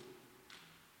 people.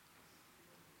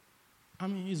 I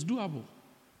mean, it's doable.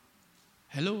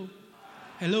 Hello?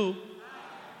 Hello?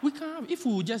 We can have, if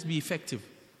we would just be effective.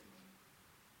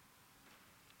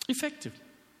 Effective.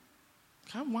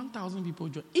 We can have 1,000 people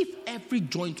join. If every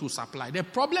joint will supply. The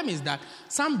problem is that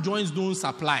some joints don't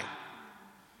supply.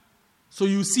 So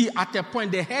you see, at a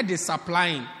point, the head is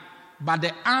supplying, but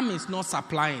the arm is not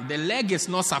supplying. The leg is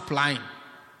not supplying.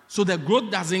 So the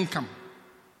growth doesn't come.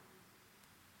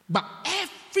 But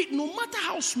no matter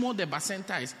how small the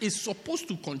bacenta is supposed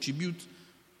to contribute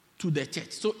to the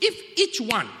church. So if each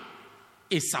one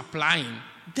is supplying,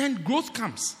 then growth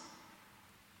comes.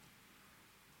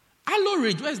 Aloe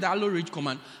Ridge, where's the Aloe Ridge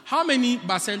command? How many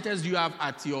bacentas do you have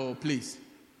at your place?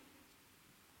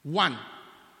 1.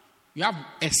 You have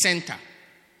a center.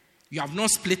 You have not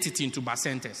split it into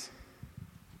bacentas.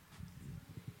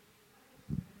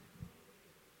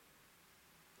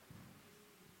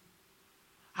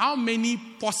 How many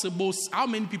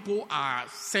people are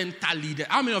center leaders?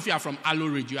 How many of you are from Aloe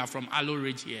Ridge? You are from Aloe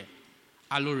Ridge here.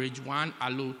 Aloe Ridge 1,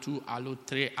 Aloe 2, Aloe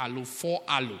 3, Aloe 4,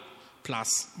 Aloe,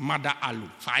 plus Mother Aloe,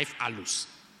 5 aloes.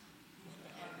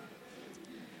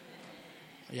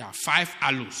 Yeah, 5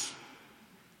 aloes.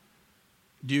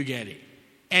 Do you get it?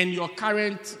 And your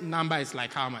current number is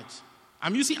like how much?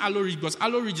 I'm using Aloe Ridge because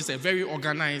Aloe Ridge is a very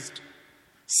organized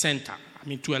center. I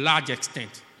mean, to a large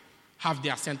extent. Have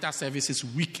their center services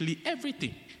weekly,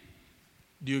 everything.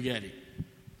 Do you get it?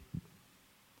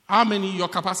 How many, your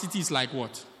capacity is like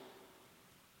what?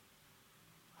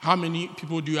 How many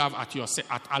people do you have at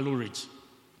Aloe Ridge?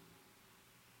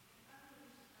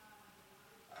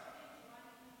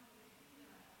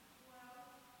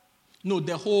 No,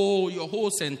 your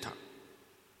whole center.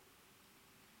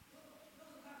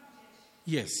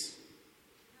 Yes.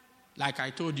 Like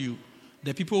I told you,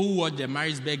 The people who watched the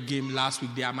Marisburg game last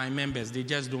week, they are my members. They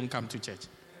just don't come to church.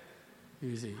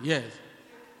 You see? Yes.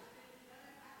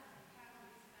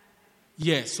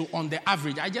 Yes, so on the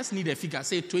average, I just need a figure.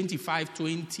 Say 25,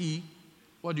 20.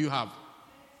 What do you have?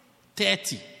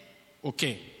 30.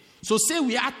 Okay. So say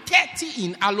we are 30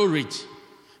 in Aloe Ridge.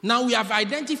 Now we have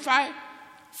identified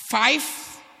five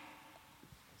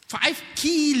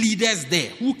key leaders there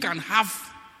who can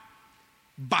have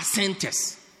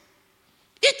bacentas.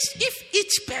 If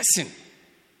each person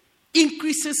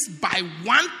increases by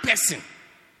one person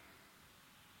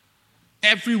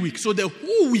every week, so the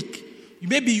whole week,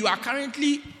 maybe you are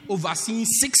currently overseeing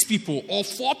 6 people or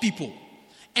 4 people,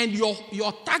 and your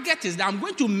target is that I'm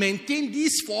going to maintain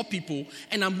these 4 people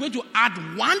and I'm going to add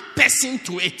one person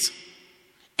to it.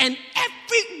 And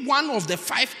every one of the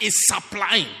 5 is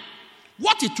supplying.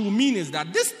 What it will mean is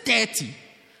that this 30,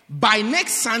 by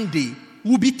next Sunday,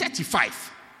 will be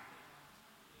 35.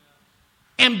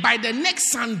 And by the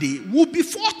next Sunday, will be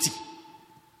 40.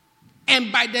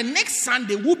 And by the next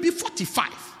Sunday, will be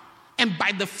 45. And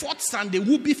by the 4th Sunday,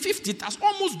 will be 50. It has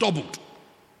almost doubled.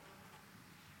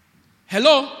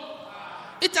 Hello?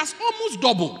 It has almost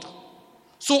doubled.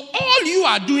 So all you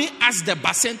are doing as the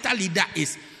Bacenta leader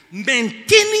is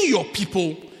maintaining your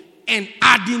people and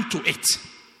adding to it.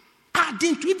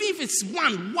 Adding to, even if it's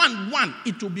one,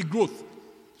 it will be growth.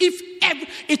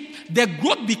 The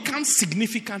growth becomes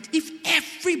significant if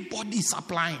everybody is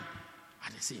applying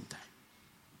at the same time.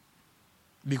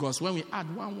 Because when we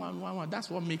add one, that's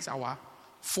what makes our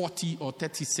 40 or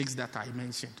 36 that I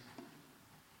mentioned.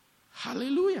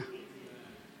 Hallelujah.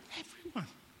 Everyone.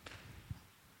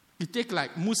 You take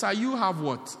like Musa, you have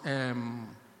what?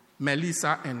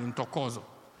 Melissa and Ntokozo.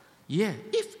 Yeah.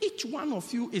 If each one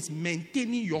of you is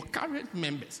maintaining your current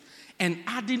members and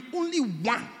adding only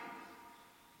one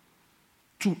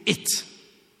to it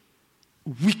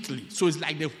weekly. So it's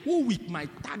like the whole week my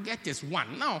target is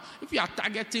 1. Now, if you are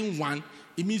targeting 1,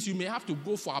 it means you may have to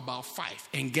go for about 5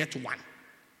 and get 1.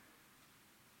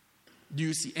 Do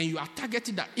you see? And you are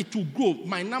targeting that it will grow.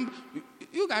 My number,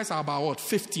 you guys are about what?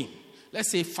 15. Let's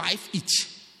say 5 each.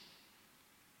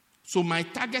 So my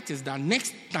target is that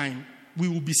next time we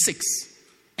will be 6.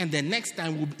 And the next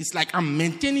time it's like I'm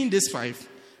maintaining this 5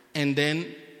 and then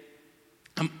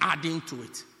I'm adding to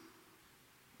it.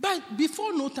 But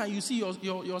before no time, you see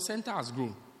your center has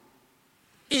grown.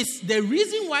 It's the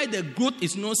reason why the growth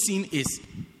is not seen is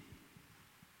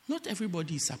not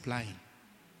everybody is supplying.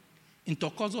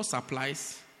 Ntokozo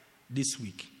supplies this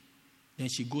week. Then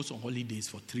she goes on holidays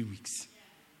for 3 weeks.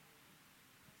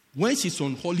 When she's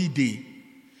on holiday,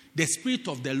 the Spirit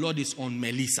of the Lord is on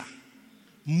Melissa,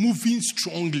 moving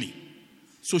strongly.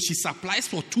 So she supplies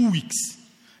for 2 weeks.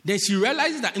 Then she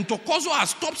realizes that Ntokozo has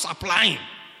stopped supplying.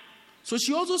 So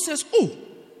she also says,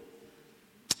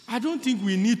 I don't think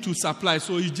we need to supply,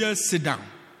 so you just sit down.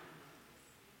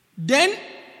 Then,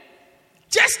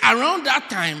 just around that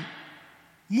time,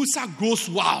 Musa grows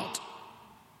wild,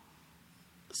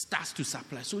 starts to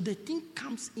supply. So the thing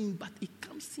comes in, but it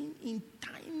comes in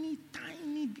tiny,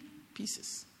 tiny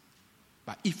pieces.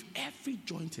 But if every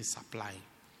joint is supplying,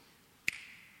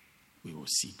 we will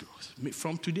see growth.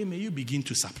 From today, may you begin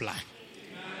to supply.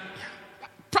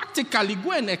 Practically,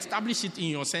 go and establish it in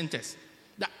your centers.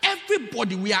 That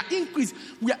everybody, we are increasing.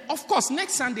 Of course,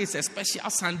 next Sunday is a special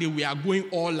Sunday. We are going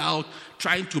all out,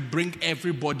 trying to bring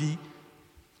everybody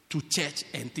to church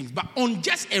and things. But on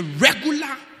just a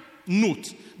regular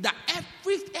note, that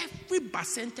every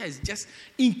Bacenta is just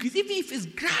increasing. Even if it's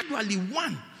gradually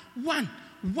one,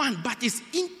 but it's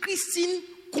increasing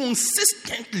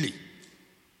consistently.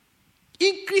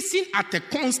 Increasing at a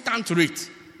constant rate.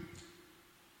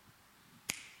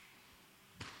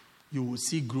 You will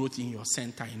see growth in your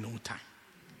center in no time.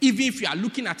 Even if you are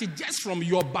looking at it just from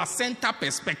your Bacenta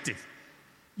perspective,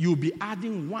 you'll be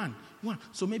adding one.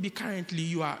 So maybe currently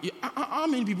you are, how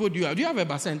many people do you have? Do you have a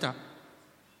Bacenta?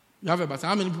 You have a Bacenta.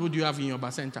 How many people do you have in your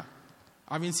Bacenta?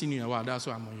 I haven't seen you in a while. That's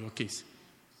why I'm on your case.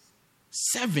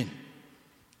 7.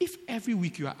 If every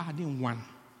week you are adding 1,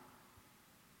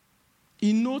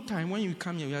 in no time when you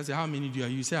come here, you say, how many do you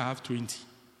have? You say, I have 20.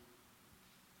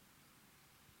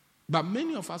 But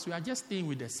many of us, we are just staying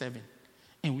with the 7.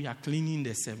 And we are cleaning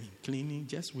the 7. Cleaning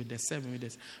just with the 7.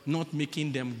 Not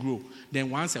making them grow. Then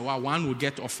once a while, one will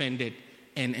get offended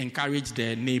and encourage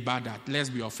the neighbor that let's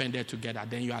be offended together.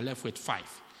 Then you are left with 5.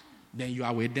 Then you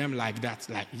are with them like that.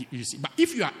 Like you see. But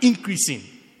if you are increasing,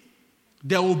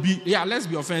 there will be, let's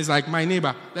be offended. Like my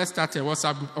neighbor, let's start a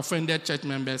WhatsApp group, offended church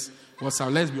members.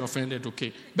 WhatsApp, let's be offended,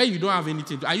 okay. But you don't have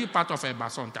anything. Are you part of a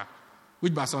Bacenta?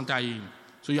 Which Bacenta are you in?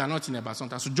 So you are not in a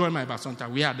Bacenta. So join my Bacenta.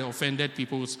 We are the offended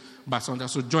people's Bacenta.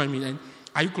 So join me. And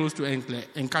Are you close to Enkle?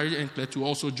 Encourage Enkle to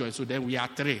also join. So then we are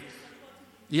 3.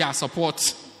 Yeah,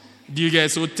 support. Do you get it?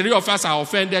 So 3 of us are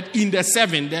offended in the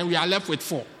 7. Then we are left with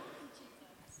 4.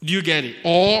 Do you get it?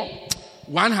 Or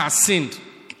one has sinned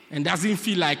and doesn't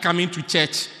feel like coming to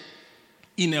church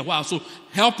in a while. So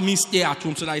help me stay at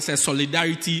home so that it's a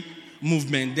solidarity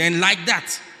movement. Then like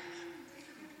that.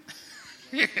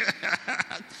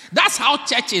 That's how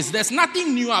church is. There's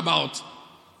nothing new about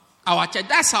our church.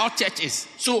 That's how church is.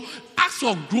 So as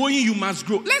for growing, you must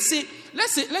grow.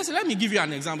 Let me give you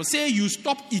an example. Say you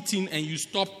stop eating and you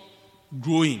stop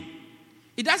growing.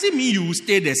 It doesn't mean you will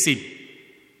stay the same.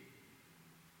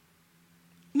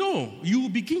 No, you will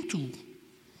begin to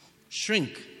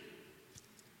shrink.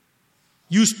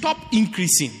 You stop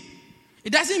increasing.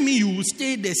 It doesn't mean you will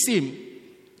stay the same.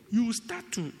 You will start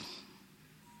to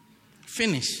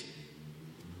finish.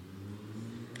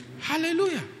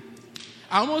 Hallelujah.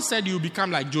 I almost said you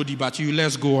become like Jody, but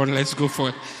let's go on. Let's go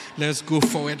forward. Let's go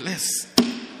forward. Let's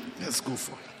go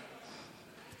forward.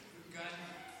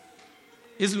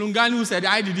 It's Lungani who said,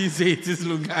 I didn't say it. It's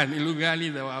Lungani. Lungani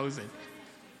is the one who said.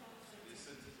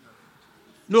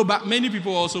 No, but many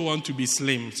people also want to be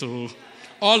slim. So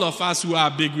all of us who are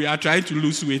big, we are trying to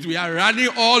lose weight. We are running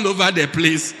all over the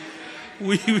place.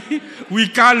 We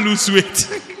can't lose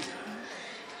weight.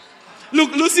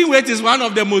 Look, losing weight is one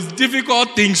of the most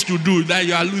difficult things to do, that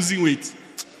you are losing weight.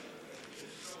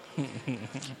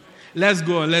 Let's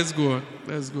go on.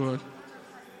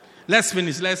 Let's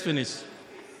finish.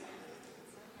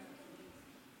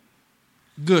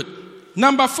 Good.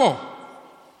 Number 4.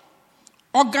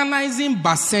 Organizing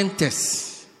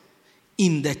bacentas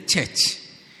in the church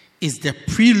is the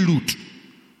prelude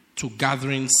to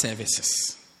gathering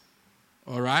services.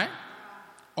 All right?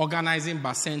 Organizing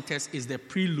bacentas is the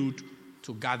prelude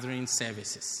to gathering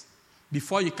services.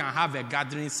 Before you can have a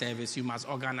gathering service, you must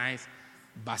organize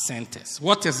bacentas.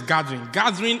 What is gathering?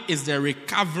 Gathering is the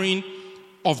recovering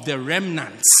of the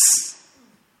remnants.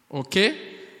 Okay?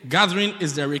 Gathering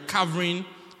is the recovering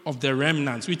of the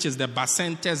remnants, which is the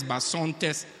bacentas,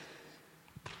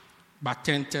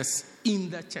 bacentas in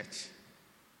the church.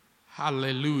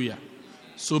 Hallelujah.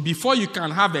 So before you can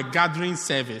have a gathering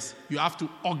service, you have to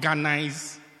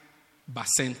organize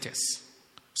bacentas.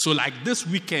 So like this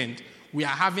weekend, we are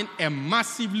having a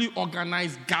massively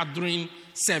organized gathering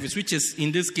service, which is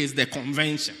in this case the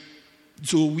convention.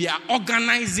 So we are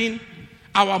organizing.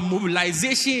 Our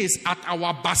mobilization is at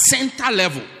our bacenta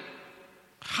level.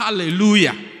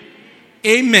 Hallelujah.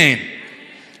 Amen.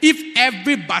 If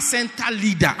every bacenta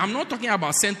leader, I'm not talking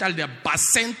about center leader,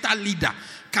 bacenta leader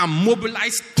can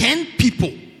mobilize 10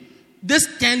 people, this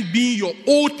 10 being your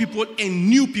old people and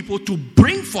new people to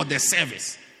bring for the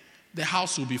service, the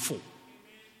house will be full.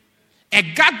 A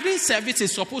gathering service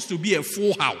is supposed to be a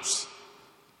full house.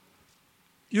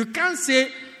 You can't say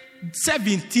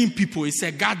 17 people is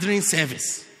a gathering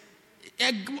service.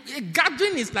 A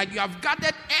gathering is like you have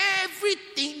gathered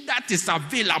everything that is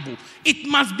available. It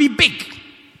must be big.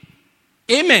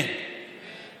 Amen.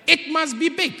 It must be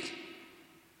big.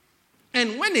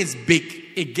 And when it's big,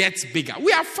 it gets bigger.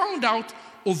 We have found out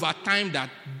over time that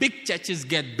big churches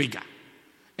get bigger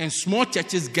and small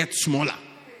churches get smaller.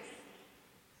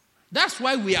 That's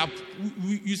why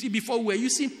you see, before we were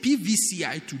using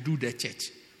PVCI to do the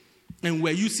church. And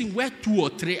we're using where 2 or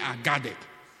 3 are gathered.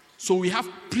 So we have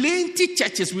plenty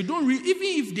churches. We don't even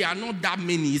if there are not that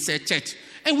many, it's a church.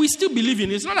 And we still believe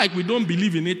in it. It's not like we don't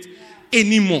believe in it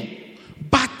anymore.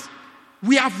 But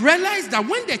we have realized that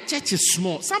when the church is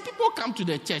small, some people come to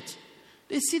the church.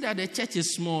 They see that the church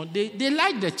is small. They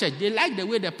like the church. They like the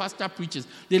way the pastor preaches.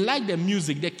 They like the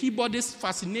music. The keyboardist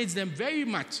fascinates them very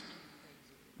much.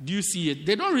 Do you see it?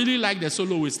 They don't really like the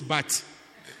soloist, but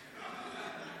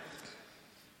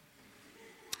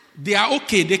they are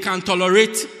okay. They can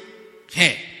tolerate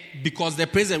her because the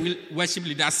praise and worship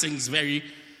leader sings very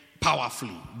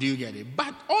powerfully. Do you get it?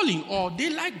 But all in all,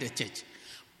 they like the church.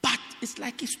 But it's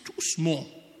like it's too small.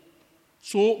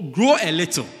 So grow a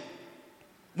little.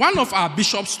 One of our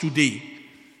bishops today,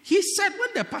 he said when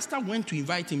the pastor went to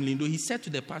invite him, Lindo, he said to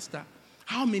the pastor,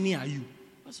 how many are you?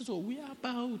 I said, so we are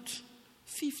about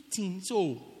 15.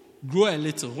 So grow a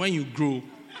little. When you grow,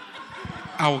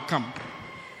 I will come.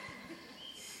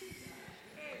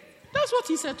 That's what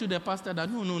he said to the pastor, that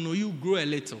no, you grow a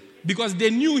little. Because they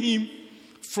knew him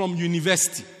from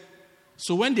university.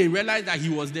 So when they realized that he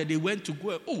was there, they went to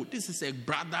go, oh, this is a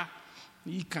brother.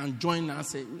 He can join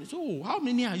us. So how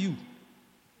many are you?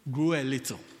 Grow a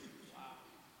little.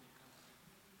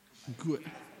 Grow.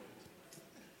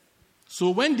 So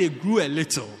when they grew a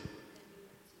little,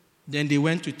 then they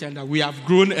went to tell that we have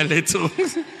grown a little.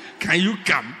 Can you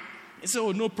come? He said,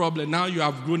 oh, no problem. Now you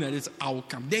have grown and I will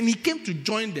come. Then he came to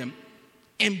join them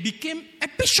and became a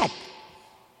bishop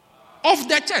of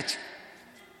the church.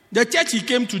 The church he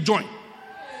came to join.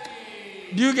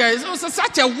 Do you guys? Also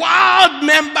such a wild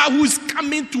member who's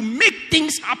coming to make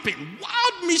things happen.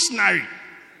 Wild missionary.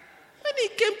 When he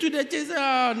came to the church, he said,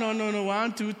 oh, no.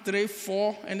 1, 2, 3,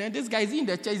 4. And then this guy is in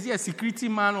the church. Is he a security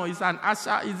man or is he an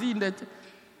usher? Is he in the church?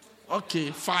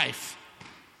 Okay, 5.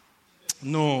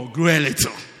 No, grow a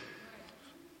little.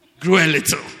 Grow a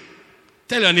little.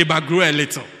 Tell your neighbor, grow a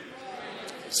little.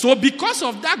 So because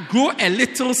of that grow a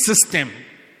little system,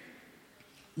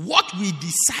 what we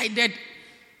decided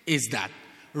is that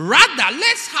rather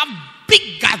let's have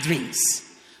big gatherings.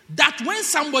 That when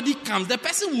somebody comes, the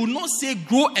person will not say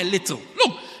grow a little.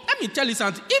 Look, let me tell you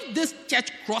something. If this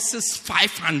church crosses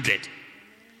 500,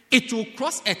 it will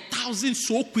cross 1,000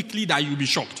 so quickly that you'll be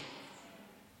shocked.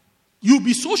 You'll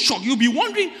be so shocked. You'll be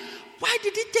wondering, why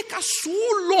did it take us so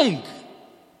long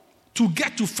to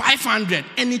get to 500?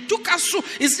 And it took us so,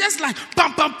 it's just like,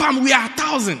 pam, we are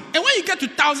 1,000. And when you get to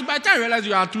 1,000, by the time you realize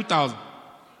you are 2,000.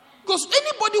 Because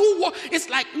anybody who it's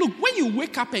like, look, when you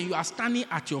wake up and you are standing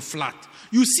at your flat,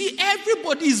 you see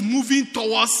everybody is moving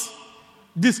towards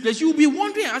this place. You'll be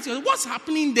wondering, what's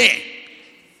happening there?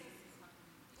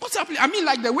 What's happening? I mean,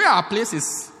 like the way our place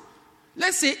is.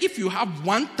 Let's say if you have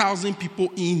 1,000 people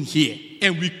in here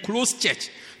and we close church,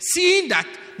 seeing that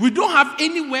we don't have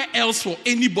anywhere else for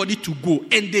anybody to go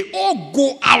and they all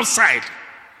go outside,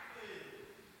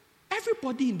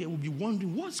 everybody in there will be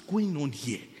wondering, what's going on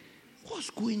here? What's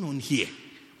going on here?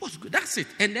 That's it.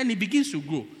 And then it begins to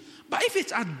grow. But if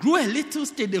it's at grow a little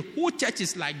state, the whole church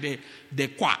is like the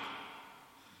choir.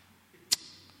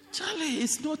 Charlie,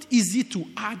 it's not easy to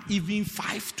add even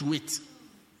 5 to it.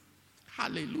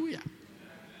 Hallelujah.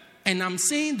 And I'm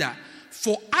saying that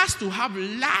for us to have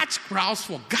large crowds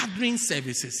for gathering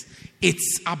services,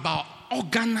 it's about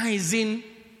organizing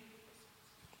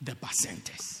the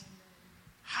Bacentas.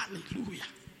 Hallelujah.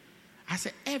 I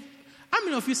said, how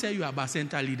many of you say you are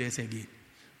Bacenta leaders again?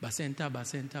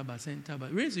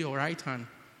 Bacenta. Raise your right hand.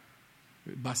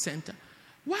 Bacenta.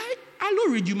 Why?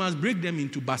 You must break them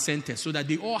into Bacentas so that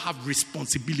they all have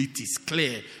responsibilities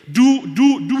clear. Do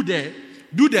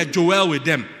the Joel with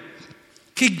them.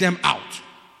 Kick them out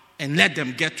and let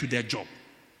them get to their job.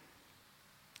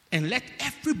 And let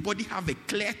everybody have a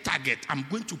clear target. I'm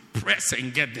going to press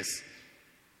and get this.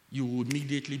 You will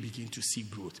immediately begin to see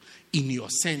growth. In your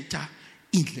center,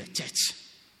 in the church,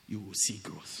 you will see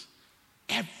growth.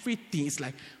 Everything is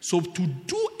like, so to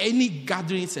do any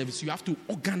gathering service, you have to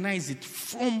organize it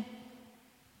from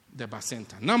the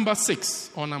Bacenta. Number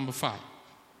 6 or number 5.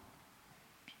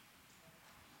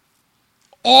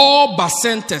 All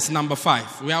Bacentas, number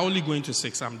 5. We are only going to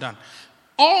 6, I'm done.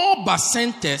 All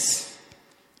Bacentas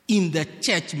in the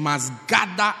church must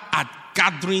gather at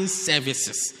gathering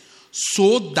services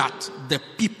so that the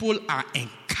people are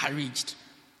encouraged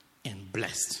and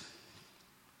blessed.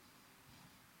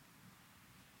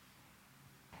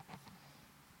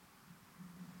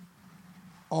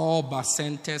 All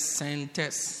Bacentas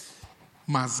centers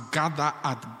must gather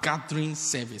at gathering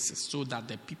services so that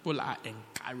the people are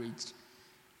encouraged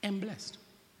and blessed.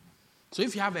 So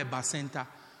if you have a Bacenta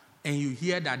and you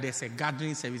hear that there's a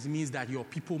gathering service, it means that your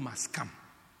people must come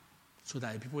so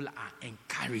that the people are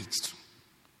encouraged.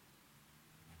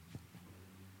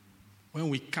 When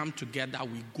we come together,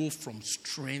 we go from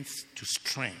strength to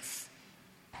strength.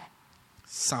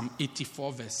 Psalm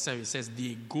 84 verse 7 says,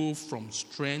 they go from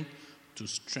strength to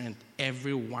strength.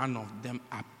 Every one of them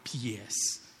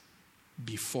appears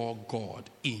before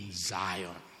God in Zion.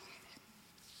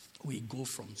 We go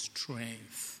from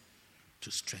strength to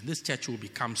strength. This church will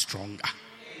become stronger.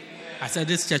 Amen. I said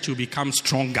this church will become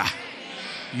stronger. Amen.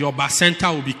 Your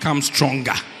Bacenta will become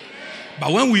stronger. Amen.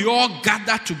 But when we all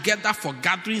gather together for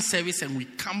gathering service and we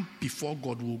come before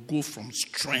God, we'll go from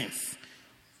strength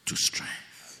to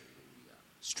strength.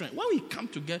 Strength. When we come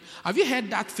together, have you heard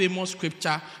that famous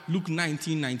scripture, Luke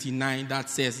 19:99,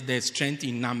 that says there's strength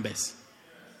in numbers?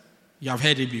 You have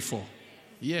heard it before.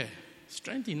 Yeah.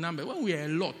 Strength in numbers. When we are a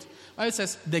lot, it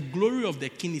says the glory of the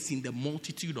king is in the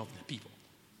multitude of the people.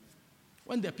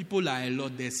 When the people are a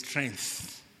lot, there's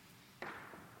strength.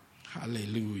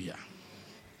 Hallelujah.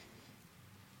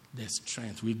 There's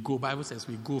strength. Bible says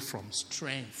we go from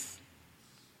strength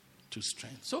to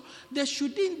strength. So there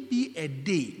shouldn't be a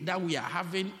day that we are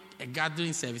having a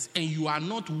gathering service and you are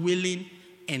not willing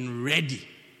and ready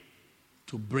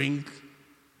to bring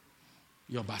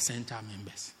your Bacenta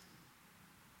members.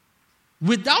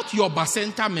 Without your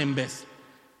Bacenta members,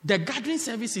 the gathering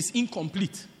service is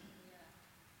incomplete.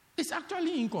 It's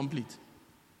actually incomplete.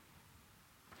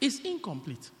 It's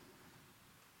incomplete.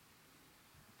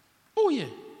 Oh, yeah.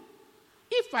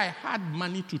 If I had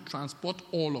money to transport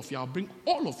all of you, I'll bring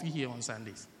all of you here on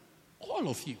Sundays. All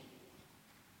of you.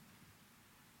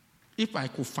 If I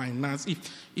could finance,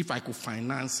 if I could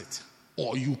finance it,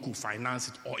 or you could finance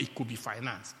it, or it could be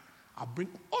financed, I'll bring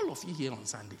all of you here on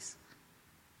Sundays.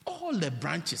 All the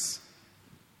branches.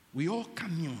 We all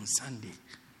come here on Sunday.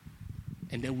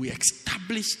 And then we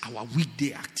establish our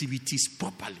weekday activities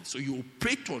properly. So you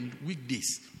operate on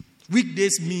weekdays.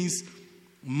 Weekdays means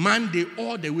Monday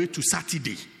all the way to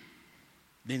Saturday.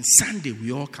 Then Sunday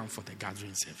we all come for the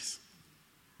gathering service.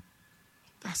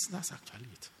 That's actually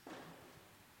it.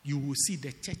 You will see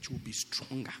the church will be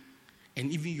stronger.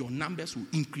 And even your numbers will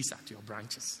increase at your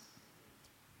branches.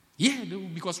 Yeah,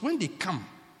 because when they come,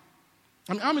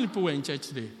 I mean, how many people were in church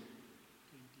today?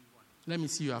 21. Let me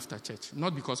see you after church.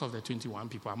 Not because of the 21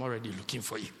 people. I'm already looking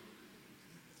for you.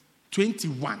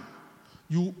 21.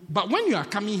 But when you are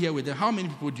coming here with them, how many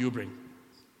people do you bring?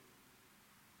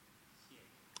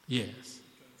 Yes.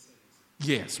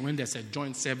 Yes, when there's a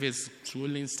joint service,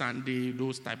 Swollen Sunday,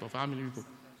 those type of, how many people?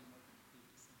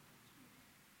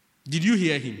 Did you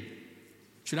hear him?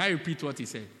 Should I repeat what he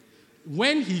said?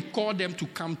 When he called them to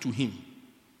come to him,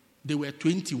 they were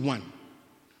 21.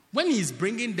 When he's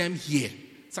bringing them here,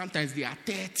 sometimes they are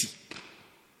 30.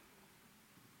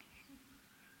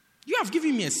 You have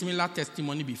given me a similar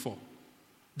testimony before.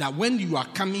 That when you are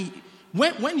coming,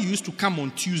 when you used to come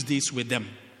on Tuesdays with them,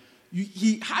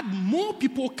 he had more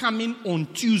people coming on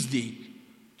Tuesday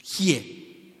here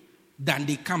than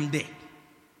they come there.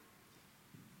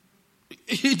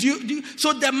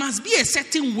 So there must be a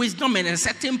certain wisdom and a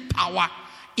certain power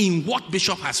in what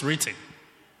Bishop has written.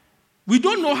 We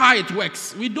don't know how it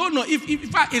works. We don't know if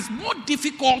it's more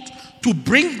difficult to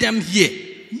bring them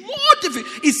here. More difficult.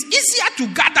 It's easier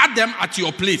to gather them at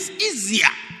your place. Easier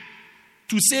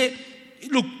to say,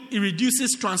 look, it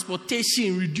reduces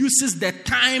transportation, reduces the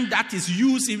time that is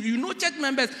used. If you know church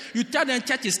members, you tell them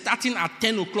church is starting at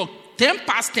 10 o'clock. 10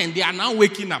 past 10, they are now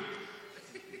waking up.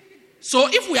 So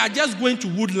if we are just going to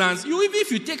Woodlands, even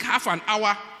if you take half an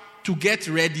hour to get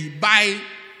ready, by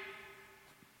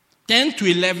 10 to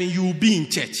 11, you will be in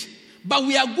church. But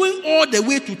we are going all the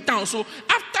way to town. So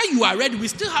after you are ready, we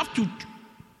still have to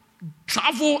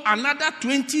travel another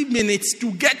 20 minutes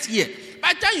to get here.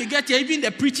 By the time you get here, even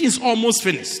the preaching is almost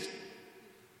finished.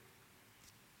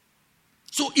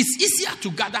 So it's easier to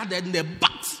gather than the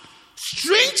but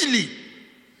strangely,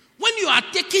 when you are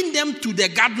taking them to the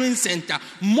gathering center,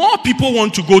 more people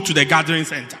want to go to the gathering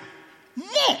center.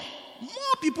 More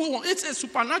people want. It's a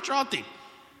supernatural thing.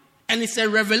 And it's a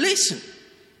revelation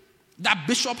that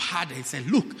Bishop had. He said,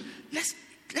 look, let's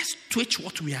twitch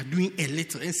what we are doing a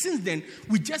little. And since then,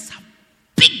 we just have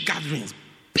big gatherings,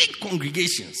 big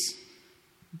congregations.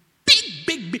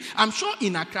 Big. I'm sure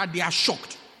in Accra, they are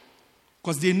shocked.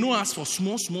 Because they know us for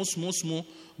small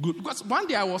group. Because one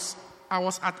day I was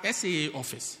at SAA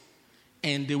office.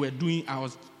 And I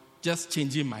was just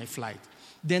changing my flight.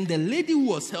 Then the lady who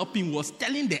was helping was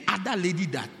telling the other lady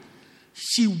that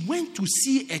she went to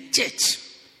see a church.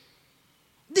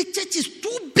 The church is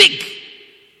too big.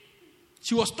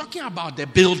 She was talking about the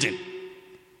building.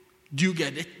 Do you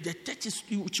get it? The church is,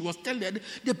 she was telling her,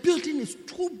 the building is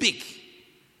too big.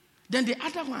 Then the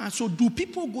other one, so do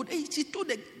people go there? She told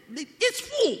them, it's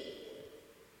full.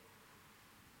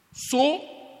 So,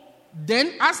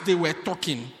 then as they were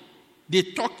talking, they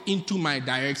talked into my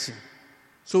direction.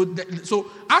 So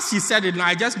as she said it,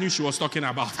 I just knew she was talking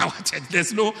about our church.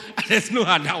 There's no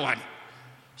other one.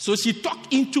 So she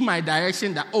talked into my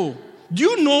direction that, oh, do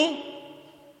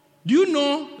you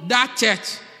know that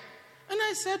church? And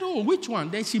I said, oh, which one?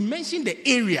 Then she mentioned the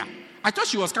area. I thought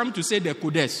she was coming to say the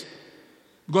Kodesh.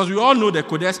 Because we all know the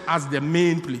Kodesh as the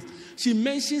main place. She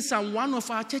mentioned one of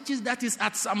our churches that is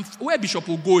at where Bishop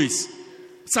Ogo is.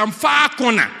 Some far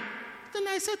corner. Then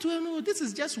I said to her, no, this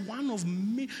is just one of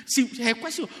me. Her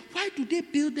question, why do they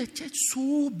build the church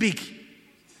so big?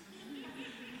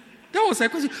 That was her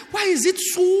question. Why is it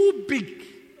so big?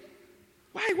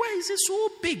 Why is it so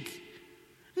big?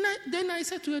 Then I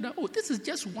said to her that, oh, this is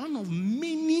just one of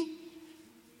many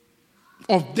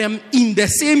of them in the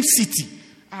same city.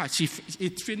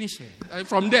 It finished her.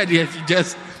 From there, she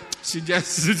just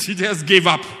gave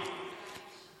up.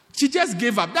 She just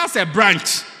gave up. That's a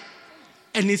branch.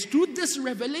 And it's through this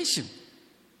revelation.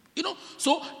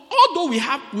 So although we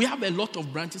have a lot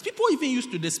of branches, people even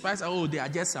used to despise, they are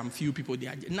just some few people.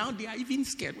 Now they are even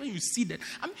scared when you see that.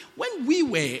 I mean,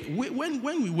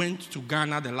 when we went to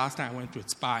Ghana the last time I went to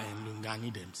Spa and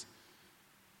Lungani Dems,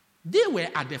 they were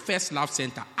at the First Love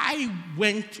Center. I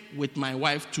went with my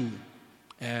wife to,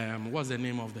 what's the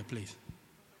name of the place?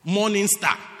 Morning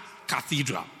Star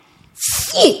Cathedral.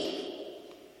 Full.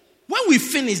 When we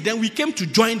finished, then we came to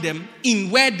join them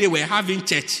in where they were having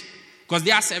church. Because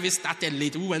their service started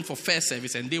late. We went for first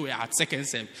service and they were at second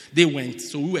service. They went.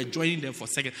 So we were joining them for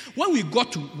second. When we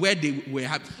got to where they were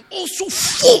having, also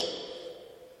full.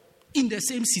 In the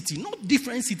same city. Not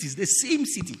different cities. The same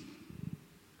city.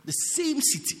 The same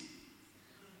city.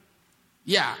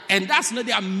 Yeah. And that's not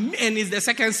and it's the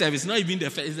second service. Not even the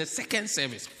first. It's the second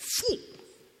service. Full.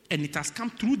 And it has come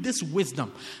through this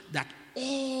wisdom that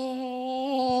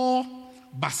all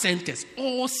bacentas,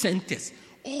 all centers,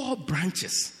 all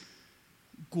branches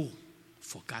go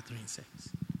for gathering service.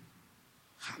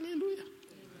 Hallelujah.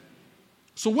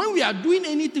 So when we are doing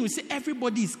anything, we say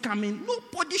everybody is coming.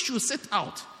 Nobody should sit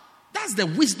out. That's the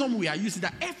wisdom we are using,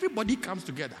 that everybody comes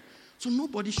together. So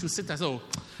nobody should sit and say,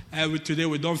 today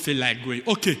we don't feel like going.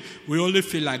 Okay, we only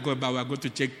feel like going, but we are going to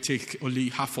take only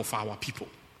half of our people.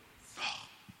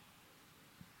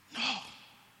 No.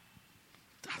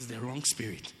 That's the wrong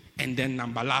spirit. And then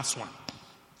last one.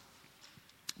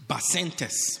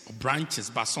 Bacentas, or branches,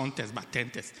 bacentas,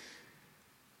 batentes,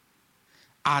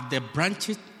 are the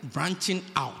branching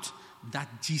out that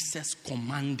Jesus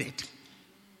commanded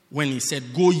when he said,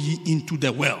 go ye into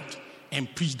the world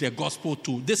and preach the gospel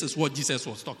to. This is what Jesus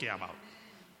was talking about.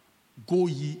 Go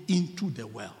ye into the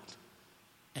world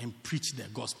and preach the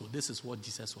gospel. This is what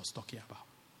Jesus was talking about.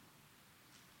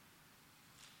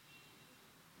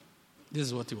 This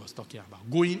is what he was talking about.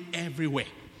 Going everywhere.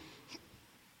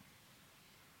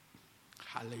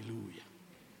 Hallelujah.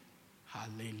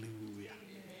 Hallelujah.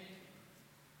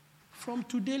 From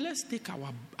today, let's take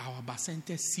our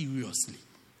bacenta seriously.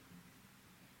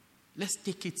 Let's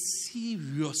take it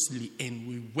seriously and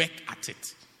we work at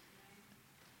it.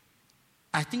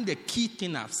 I think the key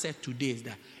thing I've said today is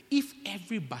that if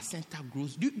every bacenta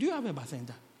grows, do you have a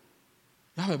bacenta?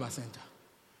 You have a bacenta?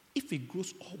 If it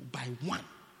grows all by one,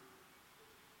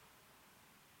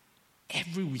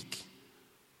 every week,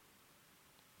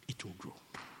 it will grow.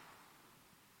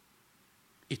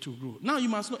 It will grow. Now you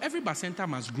must know every bacenta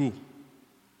must grow.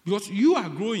 Because you are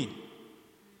growing.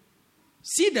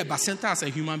 See the bacenta as a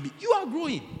human being. You are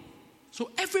growing.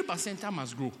 So every bacenta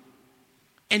must grow.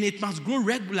 And it must grow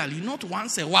regularly, not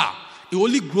once a while. It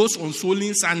only grows on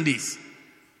Soling Sundays.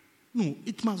 No,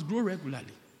 it must grow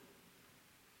regularly.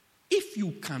 If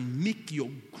you can make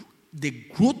the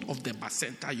growth of the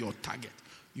bacenta your target,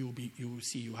 you will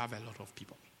see you have a lot of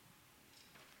people.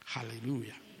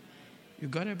 Hallelujah. You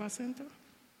got a bacenta?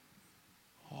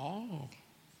 Oh,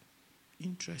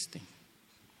 interesting.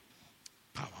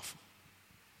 Powerful.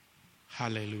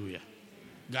 Hallelujah.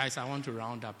 Guys, I want to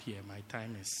round up here. My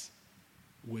time is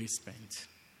way spent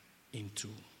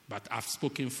but I've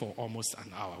spoken for almost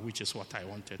an hour, which is what I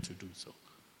wanted to do. So,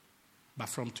 but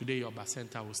from today, your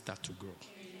bacenta will start to grow.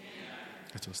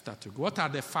 It will start to grow. What are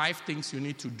the 5 things you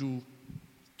need to do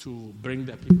to bring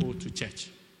the people to church?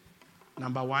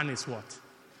 Number 1 is what?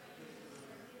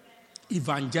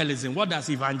 Evangelism. What does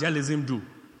evangelism do?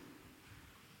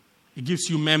 It gives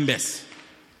you members.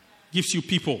 Gives you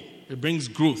people. It brings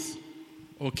growth.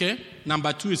 Okay?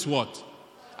 Number 2 is what?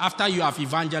 After you have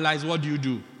evangelized, what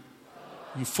do?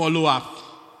 You follow up.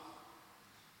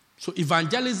 So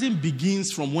evangelism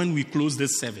begins from when we close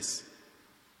this service.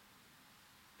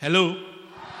 Hello?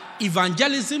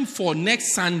 Evangelism for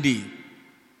next Sunday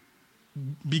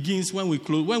begins when we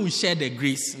close, when we share the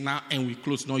grace now and we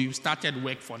close. No, you started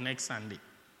work for next Sunday.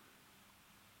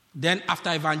 Then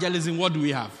after evangelism, what do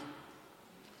we have?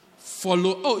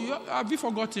 Follow. Oh, have you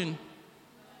forgotten?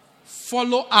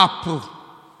 Follow up.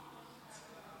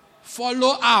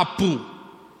 Follow up.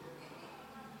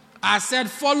 I said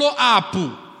follow up.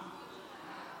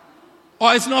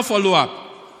 Or it's not follow up.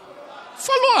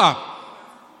 Follow up.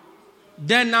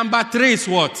 Then number 3 is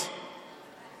what?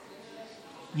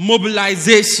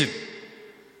 Mobilization.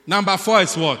 Number 4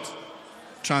 is what?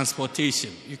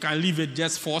 Transportation. You can leave it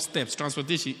just 4 steps.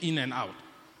 Transportation, in and out.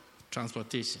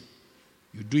 Transportation.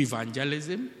 You do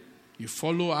evangelism, you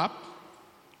follow up,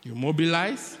 you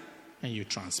mobilize, and you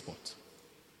transport.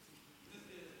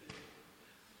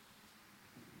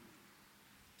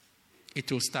 It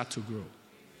will start to grow.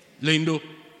 Lindo,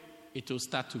 it will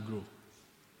start to grow.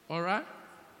 All right?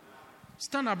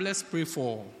 Stand up, let's pray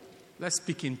let's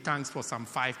speak in tongues for some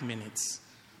 5 minutes.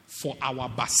 For our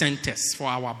bacentas,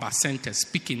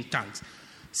 speak in tongues.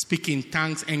 Speak in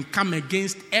tongues and come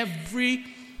against every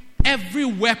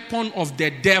weapon of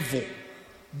the devil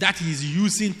that he's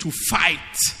using to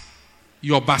fight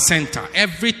your bacenta.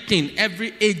 Everything,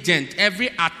 every agent, every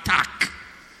attack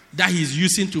that he's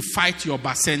using to fight your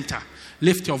bacenta.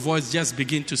 Lift your voice, just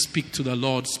begin to speak to the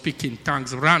Lord. Speak in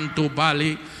tongues. Rando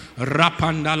bale,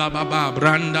 Rapandala baba,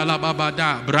 brandala baba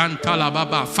da, brantala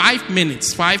baba. 5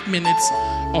 minutes, 5 minutes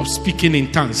of speaking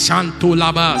in tongues. Shanto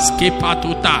laba,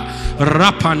 skepatuta,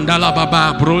 rapandala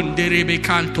baba, bronderebe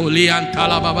canto,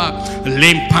 liantala baba,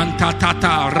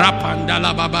 limpantata,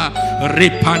 rapandala baba,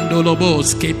 ripandolobo,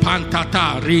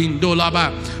 skepantata,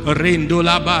 rindolaba,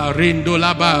 rindolaba,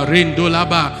 rindolaba,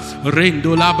 rindolaba,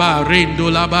 rindolaba,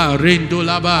 rindolaba,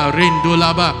 rindolaba,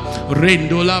 rindolaba,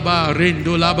 rindolaba,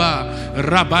 rindolaba,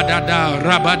 rabadada,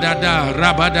 rabadada,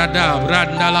 rabadada,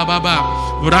 brandala baba,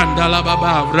 brandala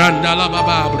baba, brandala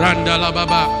baba, brandala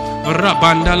baba,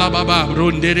 rabandala baba,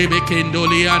 brondere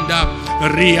bekendolianda,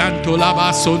 rianto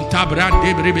laba, sonta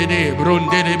brande bribede,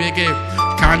 brondere beke,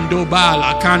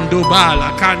 candobala,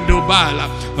 candobala, candobala,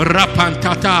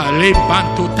 rapantata,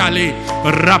 lempantotale,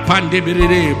 rapande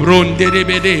bride, brondere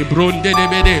bede, brondere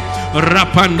bede,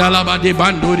 rapandala bade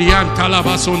bandorianta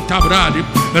laba, sonta bradi,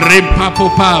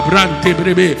 rempapopa, brante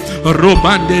brebe,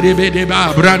 robande bede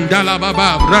ba, brandala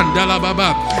baba, brandala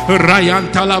baba,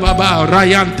 rayanta la baba,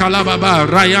 rayanta la baba,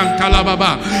 rayanta la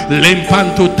baba,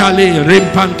 lempantotale,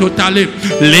 rempantotale,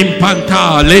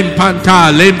 lempanta,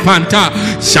 lempanta, lempanta,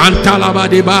 santa la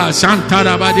badeba, santa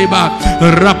la badeba,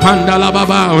 rapanda la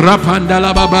baba, rapanda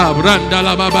la baba, branda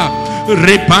la baba,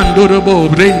 repando robo,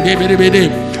 brende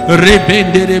bede,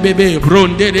 repende de bebe,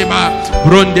 bronde de ba,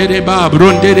 bronde de ba,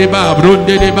 bronde de ba,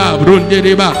 bronde de ba, bronde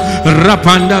de ba,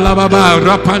 rapanda la baba,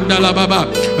 rapanda la baba,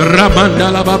 ramanda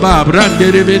la baba,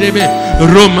 brande de bebe,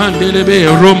 romande lebe,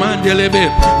 romande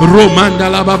lebe, romanda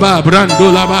la baba,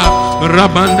 brando la ba,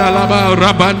 rabanda la ba,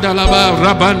 rabanda la ba,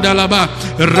 rabanda la ba,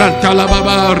 ranta la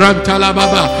baba, ranta la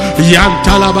baba,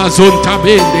 yanta la ba, zonta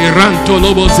bende, ranto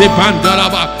lobo zepanda la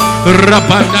ba,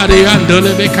 rabanda de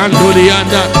andole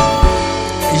becandolianda.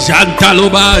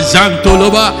 Jantaloba,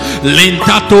 jantoloba,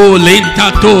 lentato,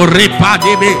 lentato,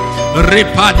 repadebe,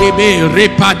 repadebe,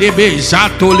 repadebe,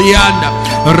 jatolianda,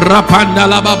 rapanda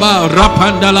la baba,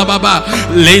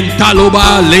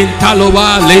 lentaloba,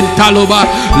 lentaloba, lentaloba,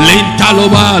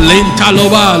 lentaloba,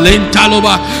 lentaloba,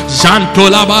 lentaloba,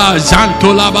 jantolaba,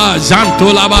 jantolaba,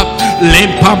 jantolaba,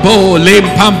 lempambo,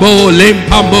 lempambo,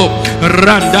 lempambo,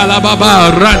 randala baba,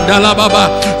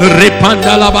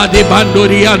 repandalaba de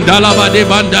bandoriandalaba de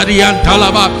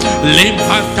bandariantalaba,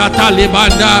 lempantata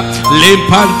lebanda,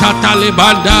 lempantata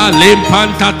lebanda,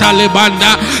 lempantata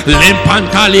lebanda,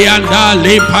 lempantalianda,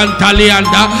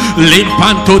 lempantalianda,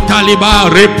 lempantotaliba,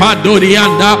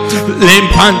 repadorianda,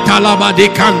 lempantalaba de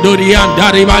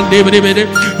candorianda, ribande brevede,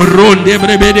 ronde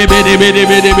brevede,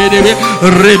 bede,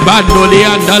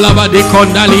 rebandolianda laba de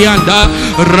condalianda,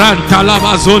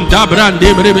 rantalaba zonda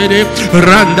brande brevede,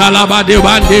 randalaba de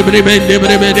bande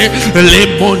brevede,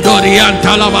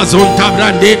 lempondorianta laba zonta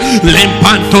brande,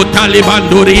 lempanto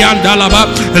talibandorianda laba,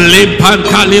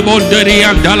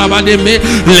 lempantalibondorianda laba de me,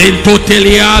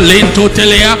 lentotelia,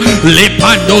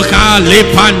 lepandoka,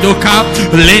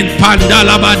 lempanda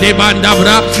laba de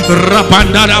bandabra,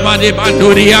 rapanda laba de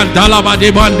bandorianda laba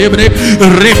de bandebre,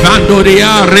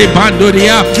 repandoria,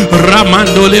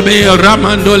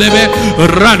 ramandolebe,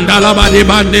 randalaba de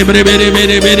bandebre,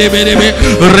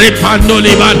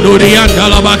 repandoli bandorianda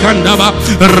laba candaba,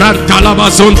 rantalaba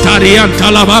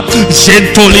zontarianta laba,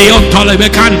 sentolion tolebe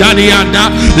candarianda,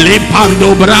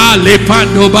 lepandobra,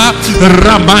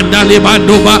 rabanda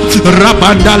lebandoba,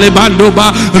 rabanda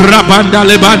lebandoba,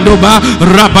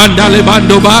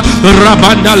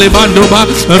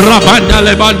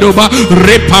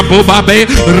 repabobabe,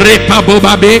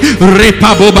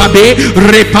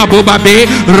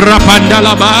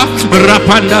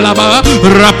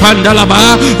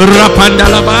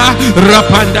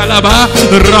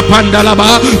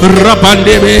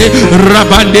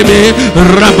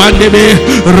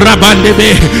 rabandebe,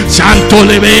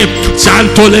 chantolebe,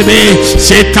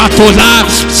 setatola,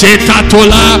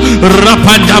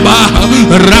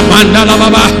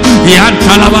 rapandalaba,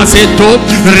 yantalaba seto,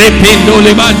 rependo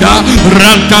lebanda,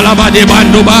 rantalaba de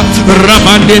bandoba,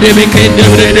 rabande de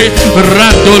bekende,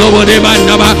 randolobo de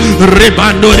bandaba,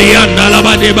 rebandorianda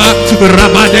laba deba,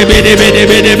 rabade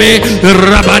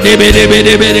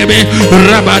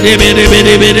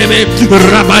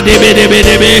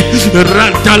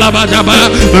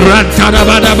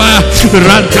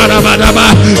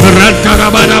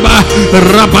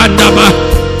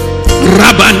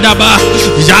rabandaba,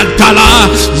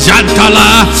 jantala,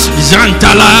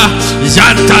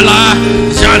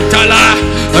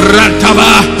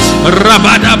 rantaba,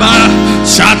 rabadaba,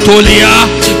 shatolia,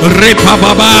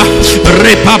 repababa,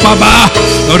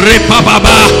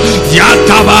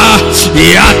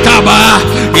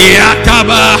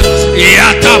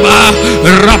 yataba,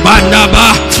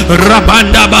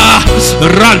 rabandaba,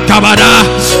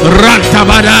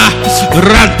 rantabada,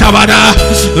 Rantabada,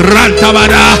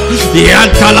 Rantabada,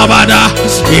 Yantalabada,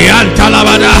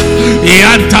 Yantalabada,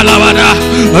 Yantalabada,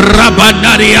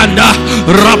 Rabandarianda,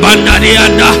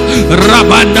 Rabandarianda,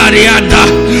 Rabandarianda,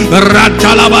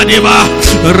 Rantalabadeba,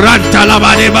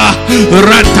 Rantalabadeba,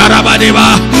 Rantarabadeba,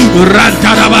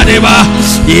 Rantarabadeba,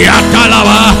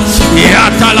 Yatalaba,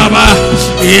 Yatalaba,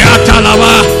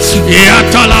 Yatalaba,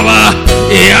 Yatalaba,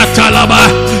 Yatalaba,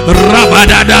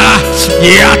 Rabadada,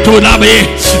 Yatulabe,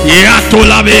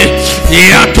 Yatulabe,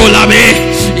 Yatulabe,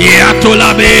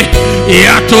 Yatulabe,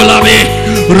 Yatulabe,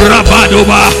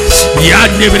 Rabadoba,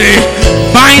 Yadibre.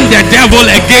 Bind the devil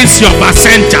against your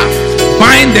bacenta.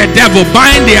 Bind the devil,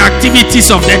 bind the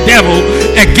activities of the devil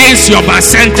against your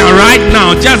bacenta right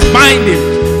now. Just bind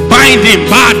him. Bind him.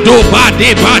 Bado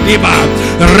bade bade ba.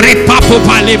 Ripapo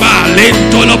paleba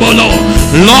lentolobolo.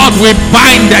 Lord, we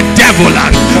bind the devil.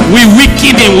 We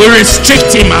weaken him. We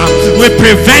restrict him. We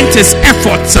prevent his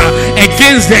efforts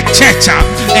against the church.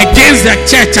 Against the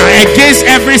church. Against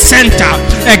every center.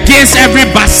 Against every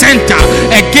bacenta.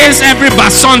 Against every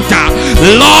basonta.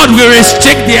 Lord, we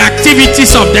restrict the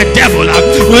activities of the devil.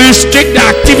 We restrict the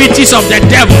activities of the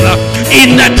devil.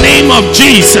 In the name of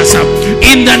Jesus.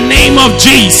 In the name of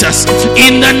Jesus.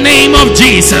 In the name of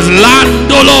Jesus.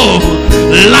 Landolo.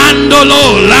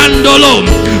 Landolo. Landolo.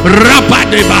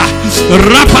 Rapadeba.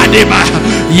 Rapadeba.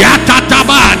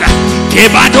 Yatatabada.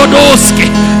 Kebadodoske.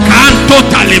 Kanto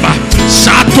taliba.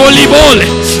 Satolibole.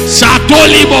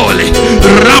 Satolibole.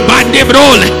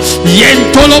 Rabadebrole.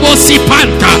 Yentolobo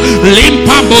sipanta.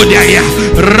 Limpambodaya.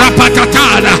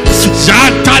 Rapatatada.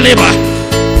 Zantaleba.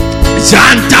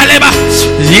 Jantaleba,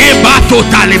 Yebato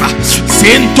Taliba,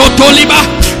 Sento Toliba,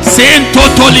 Sento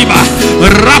Toliba,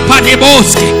 Rapa de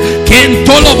Bosque,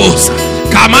 Kentolobosa,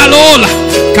 Kamalola,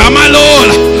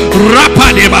 Kamalola,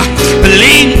 Rapa deba,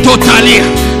 Linto Talia,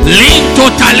 Linto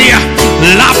Talia,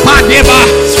 Lapa deba,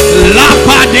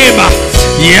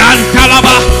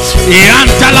 Yantalaba,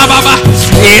 Yantalababa,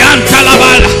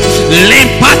 Yantalabala,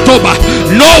 Limpatoba.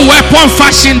 No weapon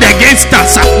fashioned against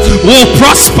us will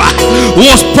prosper,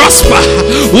 will prosper,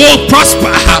 will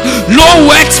prosper. No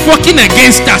word spoken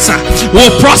against us will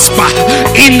prosper.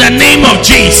 In the name of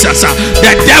Jesus,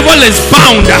 the devil is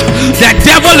bound, the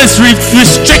devil is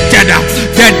restricted,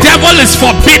 the devil is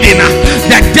forbidden,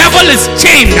 the devil is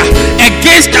chained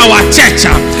against our church,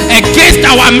 against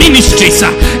our ministries,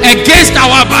 against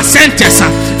our bacentas,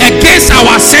 against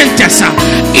our centers.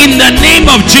 In the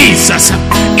name of Jesus,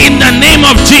 in the name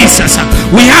of Jesus,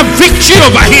 we have victory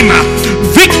over him,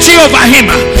 victory over him,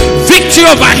 victory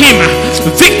over him,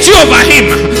 victory over him,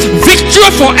 victory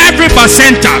for every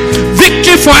bacenta,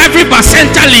 victory for every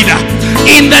bacenta leader.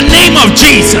 In the name of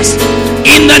Jesus,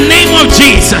 in the name of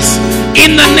Jesus,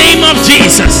 in the name of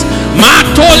Jesus.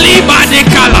 Matoli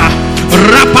badekala,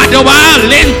 rapadoba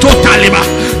lento taliba,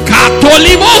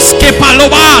 katolibos ke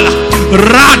palobala,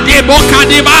 radeboka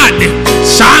debade,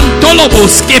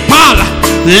 santolobos ke pala,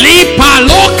 lipa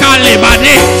loka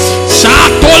lebade,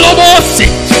 satolobose,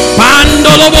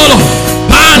 pandolobolo,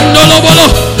 pandolobolo,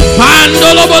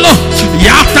 pandolobolo,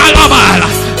 yatalabala,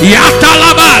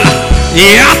 yatalabala,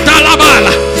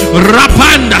 yatalabala,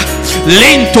 rapanda,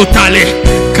 lento tale,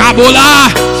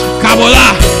 kabola,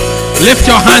 kabola. Lift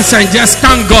your hands and just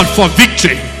thank God for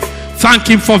victory. Thank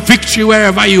him for victory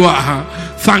wherever you are.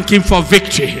 Thank him for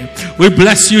victory. We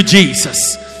bless you,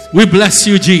 Jesus. We bless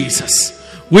you, Jesus.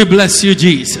 We bless you,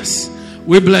 Jesus.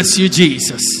 We bless you,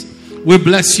 Jesus. We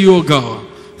bless you, O God.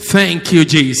 Thank you,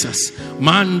 Jesus.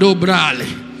 Mando brale,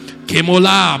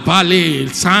 kemola bale,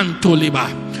 santo liba,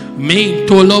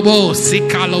 mento lobo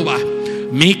sikaloba,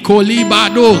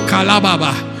 mikolibado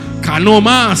kalababa,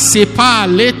 kanoma sepa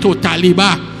leto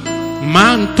taliba,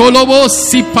 mantolobo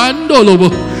sipandolobo,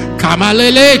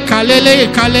 kamalele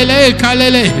kalele kalele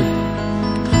kalele,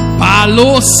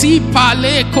 palo si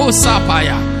pale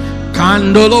kosapaya,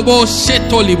 kandolobo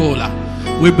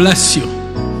shetolibola. We bless you.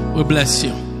 We bless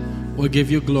you. We give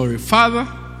you glory. Father,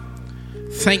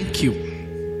 thank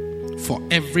you for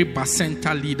every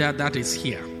bacenta leader that is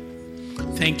here.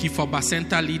 Thank you for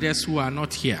bacenta leaders who are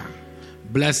not here.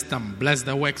 Bless them. Bless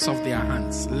the works of their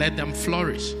hands. Let them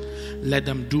flourish. Let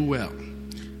them do well.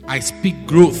 I speak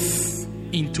growth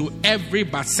into every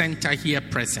bacenta here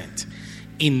present.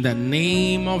 In the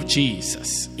name of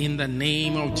Jesus. In the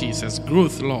name of Jesus.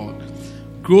 Growth, Lord.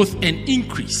 Growth and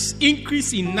increase.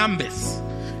 Increase in numbers.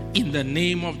 In the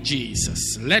name of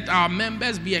Jesus. Let our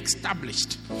members be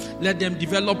established. Let them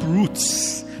develop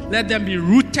roots. Let them be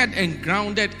rooted and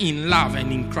grounded in love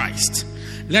and in Christ.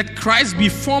 Let Christ be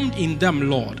formed in them,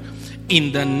 Lord.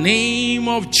 In the name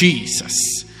of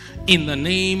Jesus. In the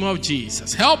name of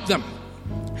Jesus. Help them.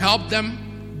 Help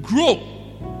them grow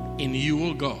in you,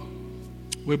 O God.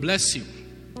 We bless you.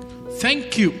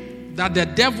 Thank you that the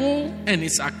devil and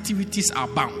his activities are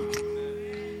bound.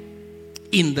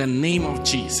 In the name of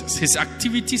Jesus. His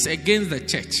activities against the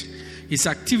church, his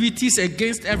activities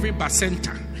against every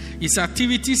bacenta, his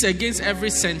activities against every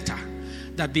center,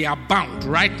 that they are bound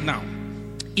right now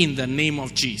in the name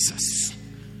of Jesus.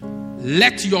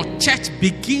 Let your church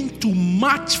begin to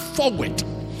march forward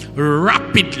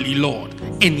rapidly, Lord,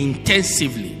 and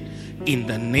intensively in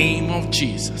the name of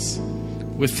Jesus.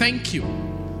 We thank you.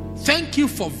 Thank you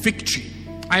for victory.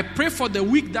 I pray for the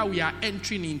week that we are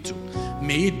entering into.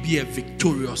 May it be a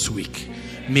victorious week.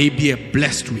 May it be a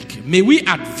blessed week. May we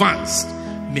advance.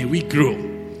 May we grow.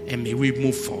 And may we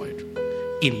move forward.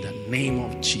 In the name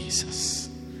of Jesus.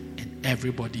 And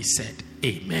everybody said,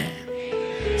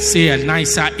 amen. Say a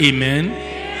nicer amen.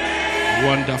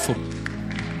 Wonderful.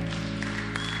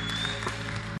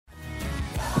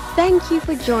 Thank you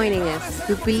for joining us.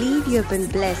 We believe you have been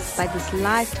blessed by this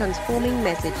life-transforming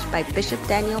message by Bishop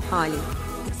Daniel Harley.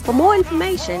 For more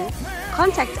information,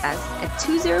 contact us at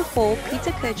 204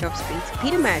 Peter Kirchhoff Street,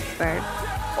 Pietermaritzburg,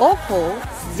 or call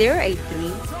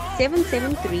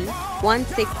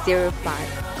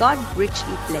 083-773-1605. God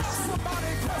richly bless you.